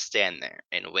and just stand there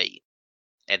and wait.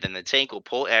 And then the tank will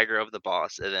pull aggro of the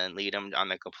boss and then lead him on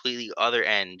the completely other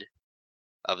end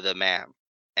of the map.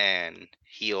 And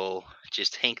he'll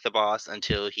just tank the boss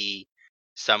until he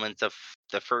summons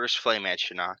the first Flame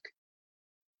Atronach.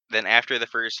 Then after the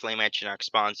first Flame Atronach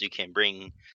spawns, you can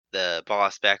bring the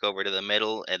boss back over to the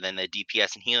middle, and then the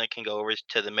DPS and healer can go over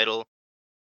to the middle.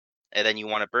 And then you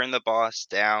want to burn the boss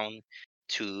down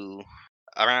to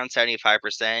around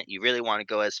 75%. You really want to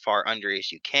go as far under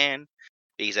as you can,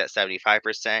 because at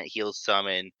 75%, he'll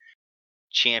summon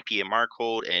Champion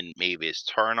Markhold and Mavis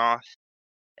Tarnoth.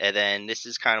 And then this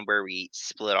is kind of where we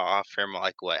split off from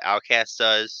like what Outcast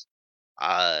does.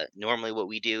 Normally what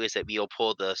we do is that we'll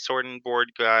pull the sword and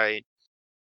board guy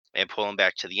and pull him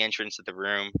back to the entrance of the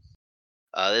room.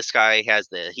 This guy has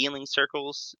the healing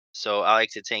circles, so I like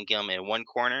to tank him in one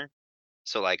corner.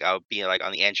 So like I'll be like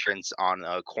on the entrance on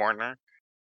a corner,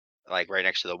 like right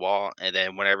next to the wall, and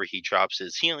then whenever he drops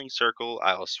his healing circle,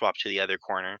 I'll swap to the other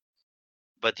corner.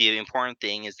 But the important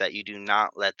thing is that you do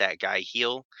not let that guy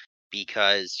heal,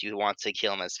 because you want to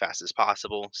kill him as fast as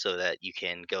possible so that you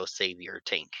can go save your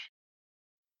tank.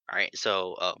 All right,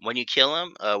 so when you kill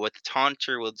him, what the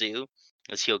taunter will do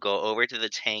is he'll go over to the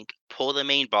tank, pull the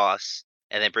main boss,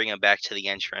 and then bring him back to the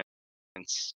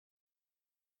entrance.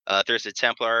 If there's a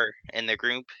Templar in the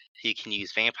group, you can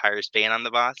use Vampire's Bane on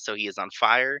the boss, so he is on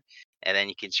fire, and then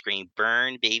you can scream,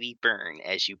 "Burn, baby, burn,"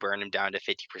 as you burn him down to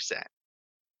 50%.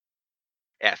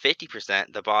 At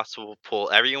 50%, the boss will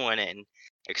pull everyone in,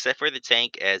 except for the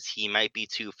tank, as he might be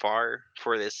too far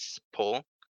for this pull.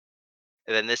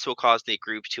 And then this will cause the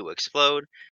group to explode.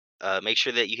 Make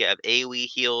sure that you have AoE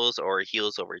heals or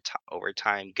heals over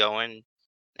time going.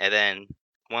 And then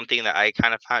one thing that I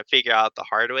kind of figure out the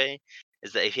hard way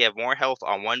is that if you have more health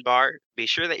on one bar, be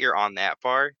sure that you're on that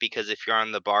bar, because if you're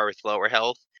on the bar with lower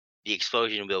health, the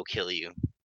explosion will kill you.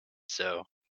 So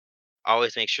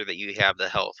always make sure that you have the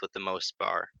health with the most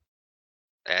bar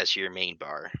as your main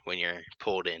bar when you're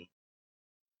pulled in.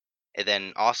 And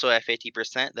then also at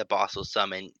 50%, the boss will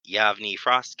summon Yavni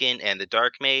Frostkin and the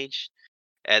Dark Mage.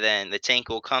 And then the tank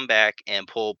will come back and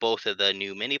pull both of the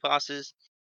new mini bosses.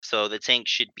 So the tank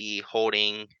should be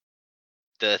holding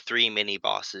the 3 mini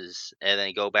bosses and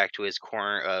then go back to his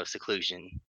corner of seclusion.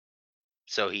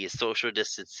 So he is social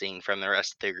distancing from the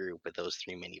rest of the group with those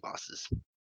 3 mini bosses.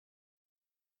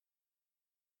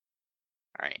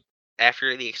 Alright.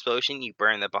 After the explosion, you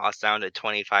burn the boss down to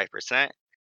 25%,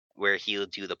 where he'll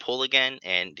do the pull again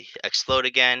and explode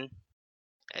again.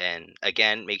 And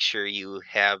again, make sure you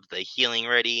have the healing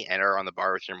ready and are on the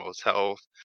bar with your most health,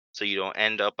 so you don't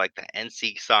end up like the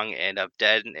NSYNC song and end up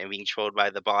dead and being trolled by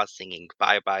the boss singing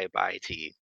 "Bye Bye Bye" to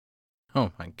you.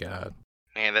 Oh my god.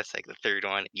 Man, that's like the third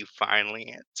one. You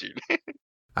finally answered.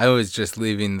 I was just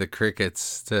leaving the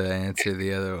crickets to answer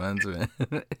the other ones, man.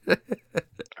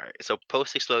 Alright, so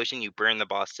post-explosion, you burn the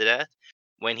boss to death.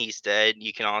 When he's dead,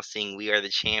 you can all sing "We Are the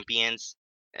Champions"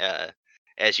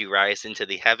 as you rise into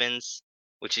the heavens,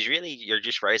 which is really, you're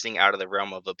just rising out of the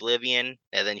realm of oblivion,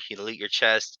 and then you loot your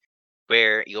chest,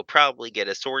 where you'll probably get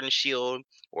a sword and shield,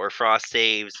 or frost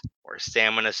saves, or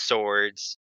stamina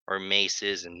swords, or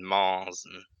maces and mauls,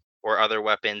 or other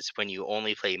weapons when you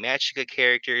only play Magicka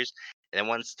characters. And then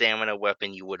one stamina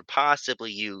weapon you would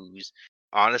possibly use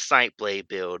on a Sight Blade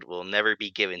build will never be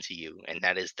given to you, and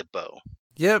that is the bow.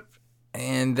 Yep.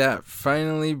 And that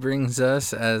finally brings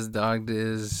us, as Dogged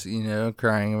is,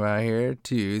 crying about here,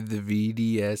 to the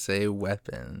VDSA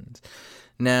weapons.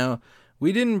 Now,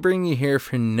 we didn't bring you here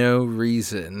for no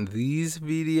reason. These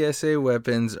VDSA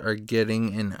weapons are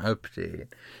getting an update.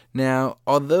 Now,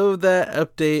 although that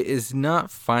update is not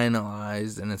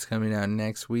finalized and it's coming out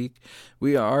next week,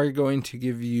 we are going to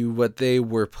give you what they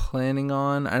were planning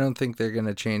on. I don't think they're going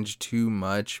to change too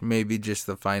much, maybe just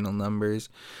the final numbers.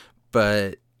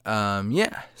 But,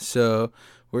 yeah, so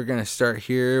we're going to start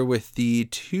here with the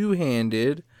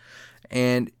two-handed.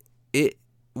 And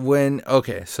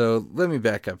so let me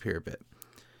back up here a bit.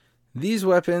 These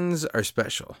weapons are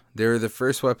special. They're the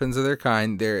first weapons of their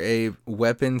kind. They're a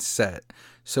weapon set.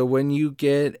 So when you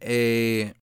get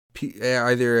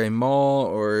either a maul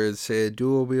or, say, a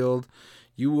dual wield,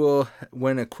 you will,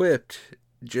 when equipped,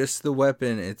 just the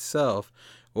weapon itself,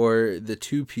 or the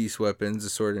two-piece weapons, the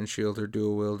sword and shield or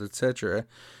dual wield, etc.,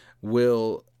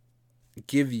 will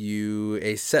give you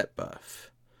a set buff.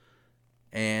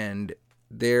 And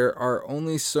there are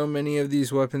only so many of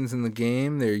these weapons in the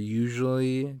game. They're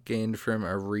usually gained from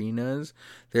arenas.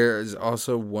 There is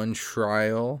also one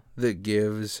trial that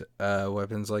gives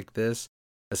weapons like this,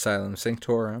 Asylum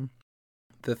Sanctorum.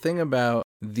 The thing about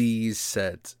these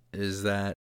sets is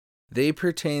that they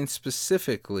pertain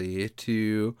specifically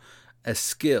to a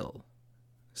skill.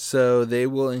 So they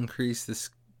will increase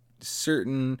this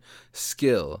certain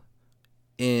skill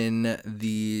in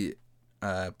the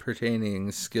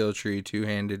pertaining skill tree,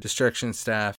 two-handed, destruction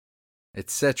staff,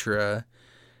 etc.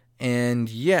 And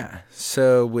yeah,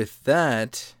 so with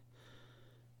that,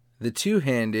 The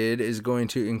two-handed is going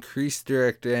to increase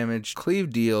direct damage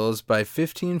cleave deals by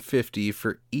 1550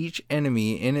 for each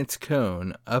enemy in its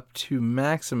cone, up to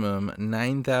maximum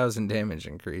 9,000 damage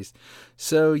increase.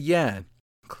 So yeah,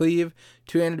 cleave,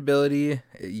 two-handed ability,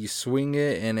 you swing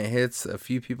it and it hits a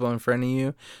few people in front of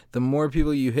you. The more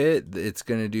people you hit, it's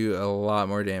going to do a lot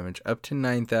more damage, up to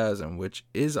 9,000, which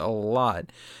is a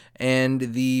lot.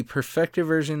 And the perfected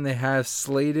version they have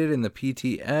slated in the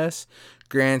PTS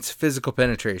grants physical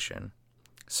penetration.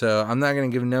 So I'm not going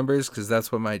to give numbers because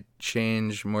that's what might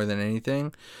change more than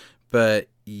anything. But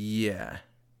yeah.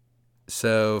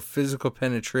 So physical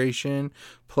penetration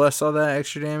plus all that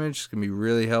extra damage is going to be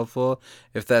really helpful.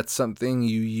 If that's something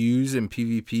you use in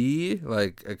PvP,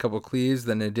 like a couple cleaves,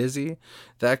 then a dizzy,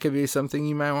 that could be something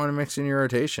you might want to mix in your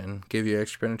rotation. Give you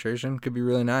extra penetration. Could be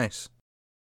really nice.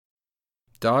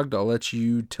 Dog, I'll let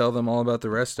you tell them all about the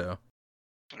resto.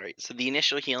 Alright, so the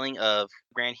initial healing of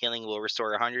Grand Healing will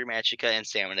restore 100 magicka and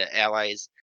stamina to allies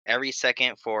every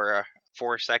second for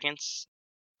 4 seconds.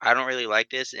 I don't really like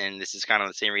this, and this is kind of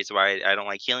the same reason why I don't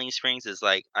like Healing Springs, is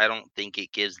like, I don't think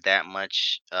it gives that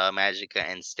much magicka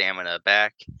and stamina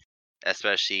back,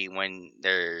 especially when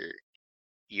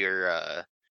your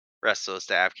resto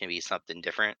staff can be something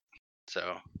different.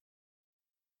 So,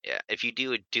 yeah, if you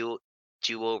do a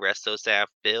dual resto staff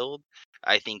build,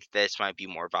 I think this might be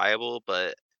more viable,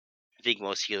 but I think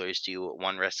most healers do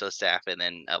one resto staff and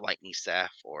then a lightning staff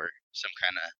or some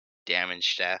kind of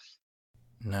damage staff.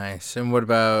 Nice. And what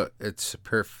about its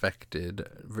perfected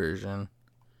version?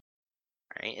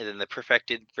 Alright, and then the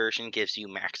perfected version gives you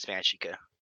max magicka.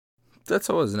 That's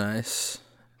always nice.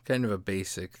 Kind of a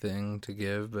basic thing to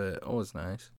give, but always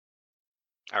nice.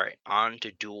 Alright, on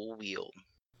to dual wield.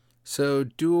 So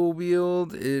dual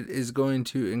wield, it is going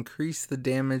to increase the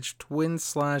damage Twin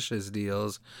Slashes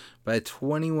deals by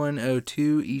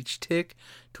 2102 each tick.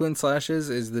 Twin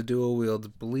Slashes is the dual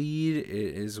wield bleed. It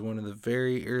is one of the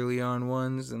very early on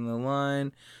ones in the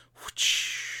line.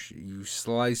 You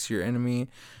slice your enemy,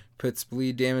 puts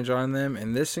bleed damage on them,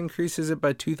 and this increases it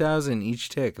by 2,000 each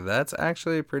tick. That's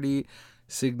actually a pretty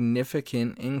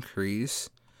significant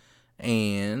increase.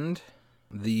 And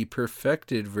the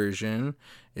perfected version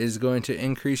is going to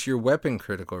increase your weapon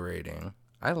critical rating.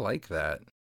 I like that.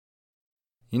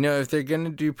 You know, if they're going to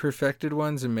do perfected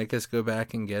ones and make us go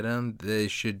back and get them, they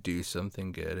should do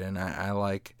something good. And I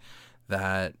like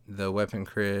that, the weapon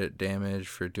crit damage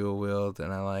for dual wield,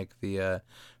 and I like the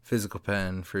physical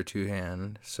pen for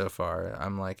two-hand so far.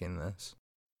 I'm liking this.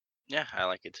 Yeah, I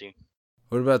like it too.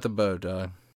 What about the bow,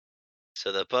 dog?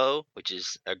 So the bow, which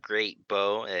is a great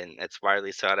bow, and it's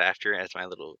widely sought after as my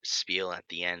little spiel at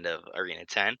the end of Arena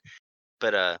 10.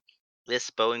 But this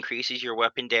bow increases your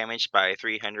weapon damage by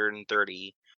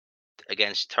 330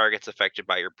 against targets affected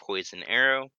by your poison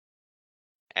arrow.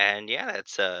 And yeah,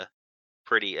 that's a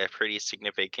pretty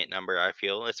significant number, I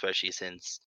feel, especially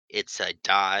since it's a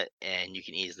dot and you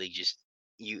can easily just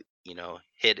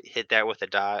hit that with a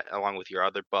dot along with your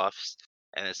other buffs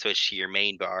and then switch to your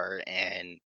main bar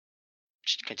and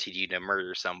just continue to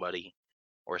murder somebody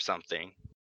or something.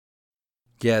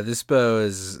 Yeah, this bow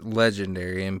is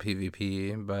legendary in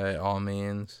PvP by all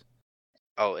means.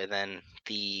 Oh, and then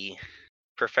the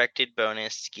perfected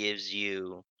bonus gives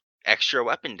you extra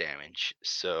weapon damage.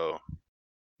 So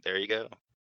there you go.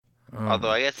 Oh Although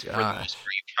my I guess for the gosh. most part,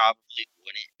 you probably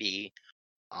wouldn't be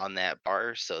on that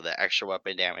bar, so the extra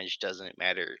weapon damage doesn't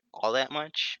matter all that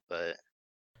much. But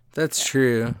That's yeah.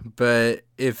 true, but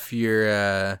if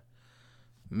you're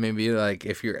maybe like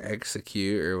if your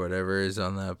execute or whatever is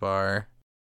on that bar,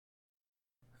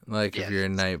 like if Yes. you're a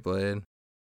Nightblade.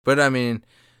 But I mean,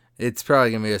 it's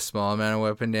probably gonna be a small amount of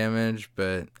weapon damage,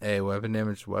 but hey, weapon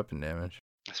damage is weapon damage.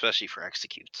 Especially for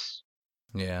executes.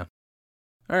 Yeah.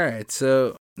 Alright,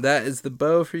 so that is the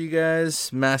bow for you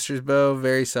guys. Master's bow,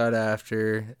 very sought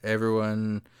after.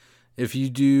 Everyone, if you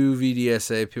do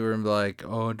VDSA, people are gonna be like,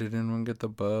 oh, did anyone get the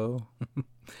bow?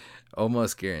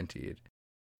 Almost guaranteed.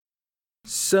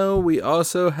 So we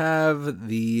also have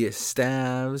the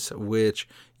staves, which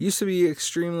used to be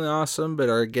extremely awesome, but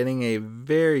are getting a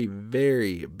very,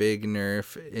 very big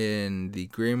nerf in the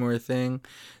Greymoor thing.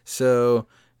 So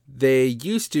they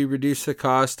used to reduce the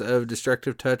cost of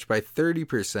Destructive Touch by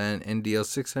 30% and deal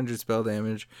 600 spell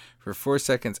damage for 4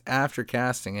 seconds after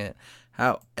casting it.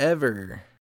 However,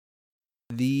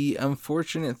 the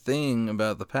unfortunate thing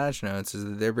about the patch notes is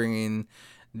that they're bringing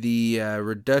the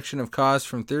reduction of cost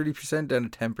from 30% down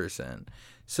to 10%.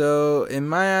 So in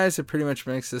my eyes, it pretty much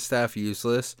makes the staff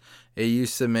useless. It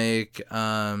used to make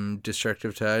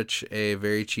Destructive Touch a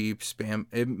very cheap spam.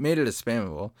 It made it a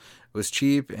spammable, was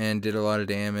cheap and did a lot of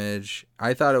damage.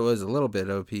 I thought it was a little bit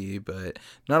OP, but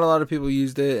not a lot of people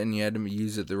used it, and you had to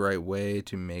use it the right way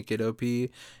to make it OP.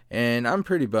 And I'm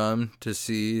pretty bummed to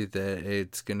see that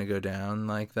it's going to go down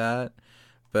like that.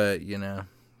 But, you know,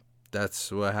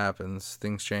 that's what happens.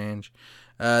 Things change.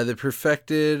 The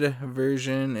perfected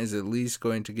version is at least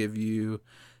going to give you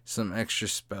some extra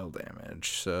spell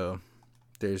damage. So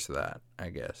there's that,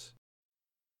 I guess.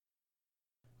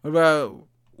 What about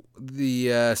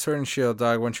the Sword and Shield,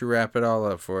 Dog? Why don't you wrap it all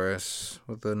up for us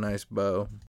with a nice bow?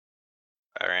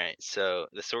 All right. So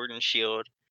the Sword and Shield,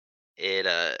 it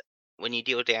when you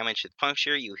deal damage with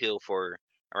puncture, you heal for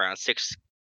around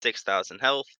 6,000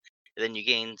 health. And then you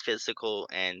gain physical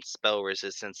and spell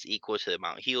resistance equal to the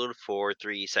amount healed for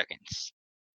 3 seconds.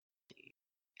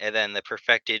 And then the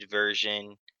perfected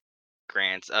version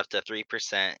grants up to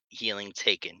 3% healing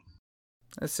taken.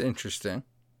 That's interesting.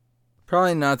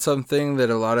 Probably not something that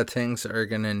a lot of tanks are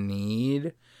going to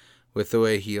need with the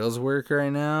way heals work right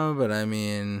now, but I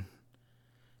mean,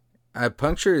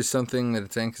 puncture is something that a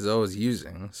tank is always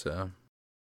using, so.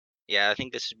 Yeah, I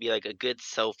think this would be like a good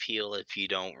self heal if you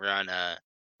don't run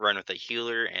with a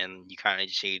healer, and you kind of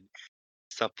just need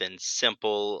something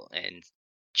simple and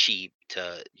cheap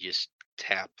to just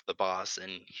tap the boss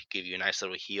and give you a nice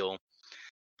little heal.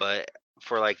 But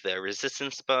for like the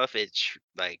resistance buff, it's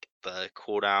like the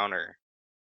cooldown, or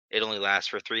it only lasts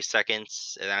for 3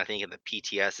 seconds, and I think in the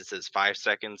PTS it says 5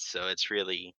 seconds, so it's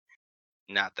really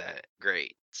not that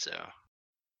great. So,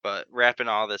 but wrapping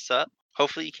all this up,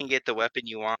 hopefully you can get the weapon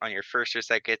you want on your first or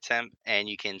second attempt, and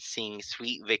you can sing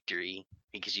 "Sweet Victory"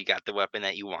 because you got the weapon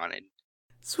that you wanted.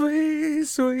 Sweet,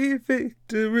 sweet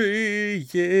victory,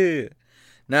 yeah.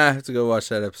 Now I have to go watch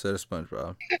that episode of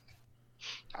SpongeBob.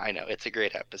 I know, it's a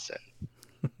great episode.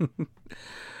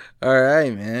 All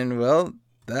right, man. Well,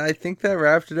 I think that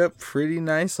wrapped it up pretty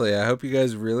nicely. I hope you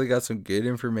guys really got some good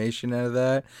information out of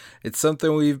that. It's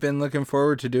something we've been looking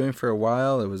forward to doing for a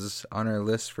while. It was on our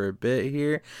list for a bit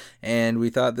here, and we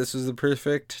thought this was the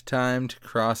perfect time to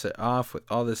cross it off with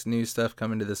all this new stuff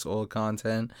coming to this old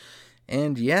content.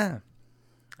 And yeah,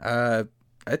 I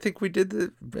think we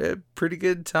did a pretty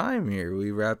good time here.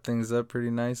 We wrapped things up pretty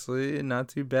nicely and not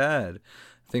too bad.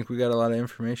 I think we got a lot of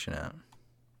information out.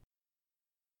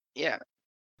 Yeah.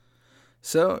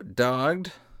 So,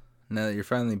 Dogged, now that you're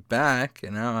finally back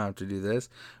and I don't have to do this,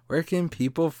 where can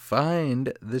people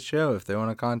find the show if they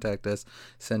want to contact us,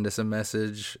 send us a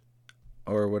message,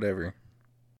 or whatever?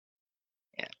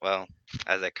 Yeah, well,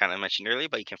 as I kind of mentioned earlier,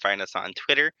 but you can find us on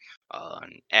Twitter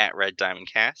at Red Diamond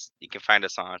Cast. You can find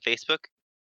us on Facebook.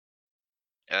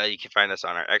 You can find us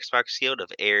on our Xbox Guild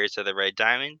of Heirs of the Red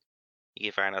Diamond.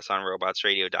 You can find us on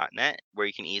robotsradio.net, where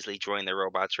you can easily join the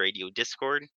Robots Radio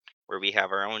Discord, where we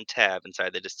have our own tab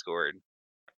inside the Discord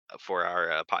for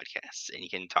our podcasts, and you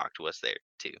can talk to us there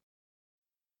too.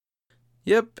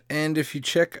 Yep, and if you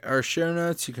check our show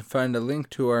notes, you can find a link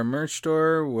to our merch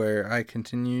store where I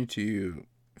continue to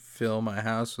fill my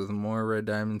house with more Red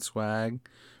Diamond swag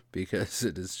because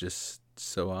it is just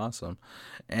so awesome.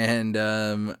 And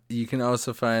you can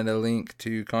also find a link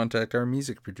to contact our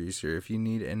music producer if you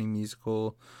need any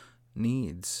musical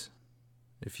needs.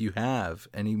 If you have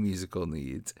any musical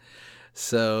needs.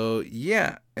 So,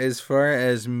 yeah, as far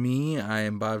as me, I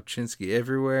am Bob Chinsky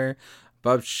everywhere.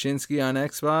 Bob Chinsky on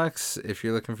Xbox. If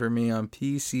you're looking for me on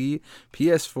PC,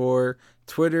 PS4,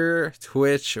 Twitter,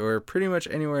 Twitch, or pretty much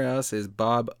anywhere else is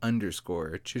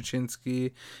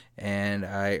Bob_Chichinsky. And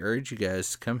I urge you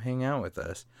guys to come hang out with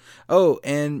us. Oh,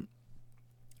 and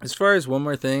as far as one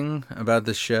more thing about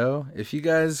the show, if you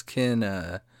guys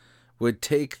can would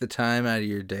take the time out of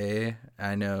your day,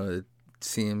 I know it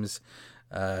seems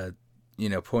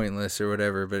pointless or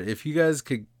whatever, but if you guys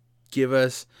could give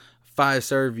us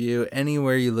 5-star review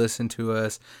anywhere you listen to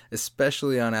us,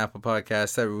 especially on Apple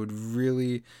Podcasts, that would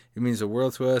really, it means the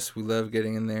world to us. We love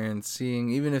getting in there and seeing,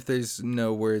 even if there's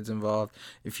no words involved.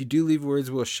 If you do leave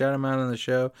words, we'll shout them out on the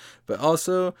show. But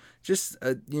also, just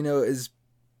as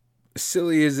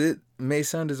silly as it may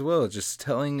sound as well, just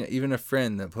telling even a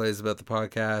friend that plays about the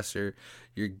podcast or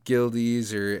your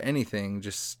guildies or anything,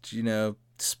 just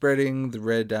spreading the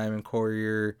Red Diamond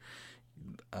Courier.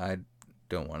 I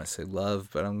don't want to say love,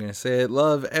 but I'm going to say it,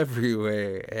 love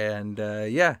everywhere. And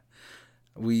yeah,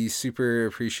 we super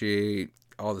appreciate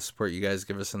all the support you guys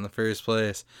give us in the first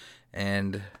place.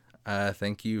 And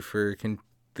thank you for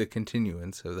the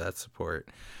continuance of that support.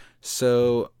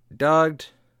 So, Dogged,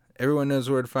 everyone knows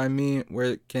where to find me.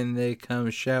 Where can they come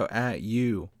shout at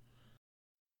you?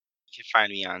 You can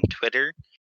find me on Twitter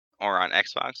or on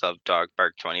Xbox of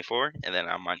DogBark24, and then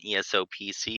I'm on ESO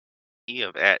PC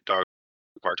of at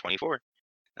DogBark24.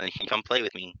 And you can come play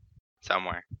with me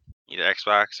somewhere. either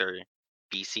Xbox or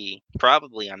PC.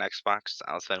 Probably on Xbox.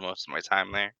 I'll spend most of my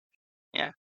time there.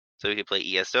 Yeah. So we could play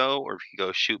ESO, or we could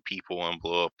go shoot people and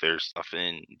blow up their stuff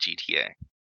in GTA.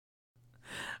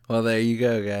 Well, there you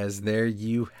go, guys. There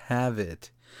you have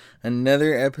it.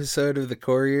 Another episode of the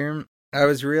Courier. I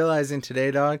was realizing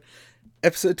today, dog,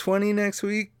 episode 20 next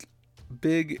week.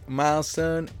 Big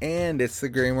milestone, and it's the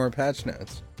Greymore patch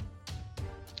notes.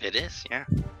 It is, yeah.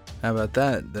 How about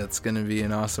that? That's going to be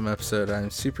an awesome episode. I'm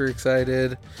super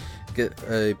excited. Get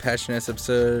a patch notes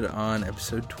episode on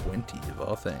episode 20 of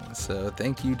all things. So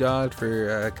thank you, dog,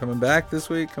 for coming back this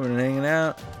week, coming and hanging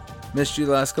out. Missed you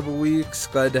the last couple weeks.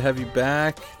 Glad to have you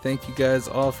back. Thank you guys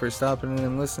all for stopping in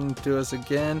and listening to us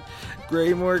again.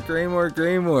 Greymore, Greymore,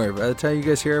 Greymore. By the time you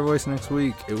guys hear our voice next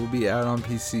week, it will be out on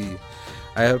PC.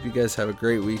 I hope you guys have a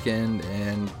great weekend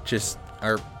and just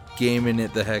are gaming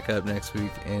it the heck up next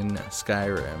week in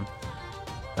Skyrim.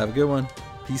 Have a good one.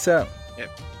 Peace out.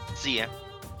 Yep. See ya.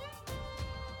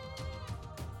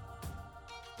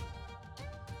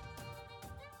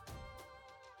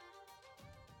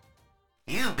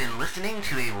 You've been listening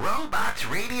to a Robots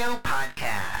Radio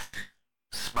podcast.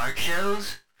 Smart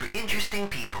shows for interesting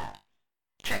people.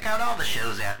 Check out all the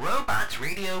shows at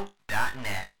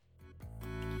robotsradio.net.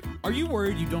 Are you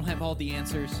worried you don't have all the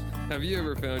answers? Have you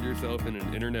ever found yourself in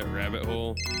an internet rabbit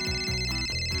hole?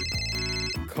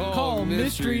 Call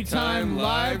Mystery Time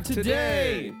Live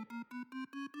today!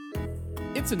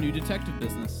 It's a new detective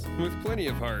business. With plenty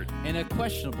of heart. And a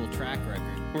questionable track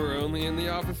record. We're only in the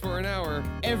office for an hour.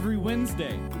 Every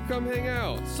Wednesday. Come hang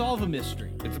out. Solve a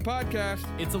mystery. It's a podcast.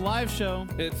 It's a live show.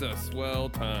 It's a swell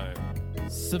time.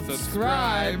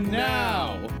 Subscribe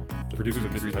now! The producers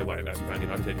of Mystery Time Live ask you kindly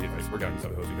not to take the advice or guidance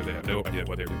of the host because they have no idea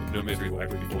what they're doing. No mystery will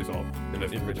actually be fully solved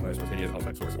unless intervention by a spontaneous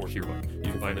outside source or sheer luck.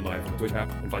 You can find them live on the Twitch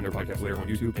app and find their podcast later on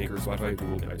YouTube, Anchor, Spotify,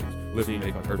 Google, and iTunes. Listening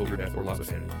may cause hurtful to your death or loss of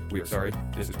sanity. We are sorry.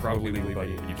 This is probably legally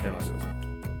binding and you cannot sue us.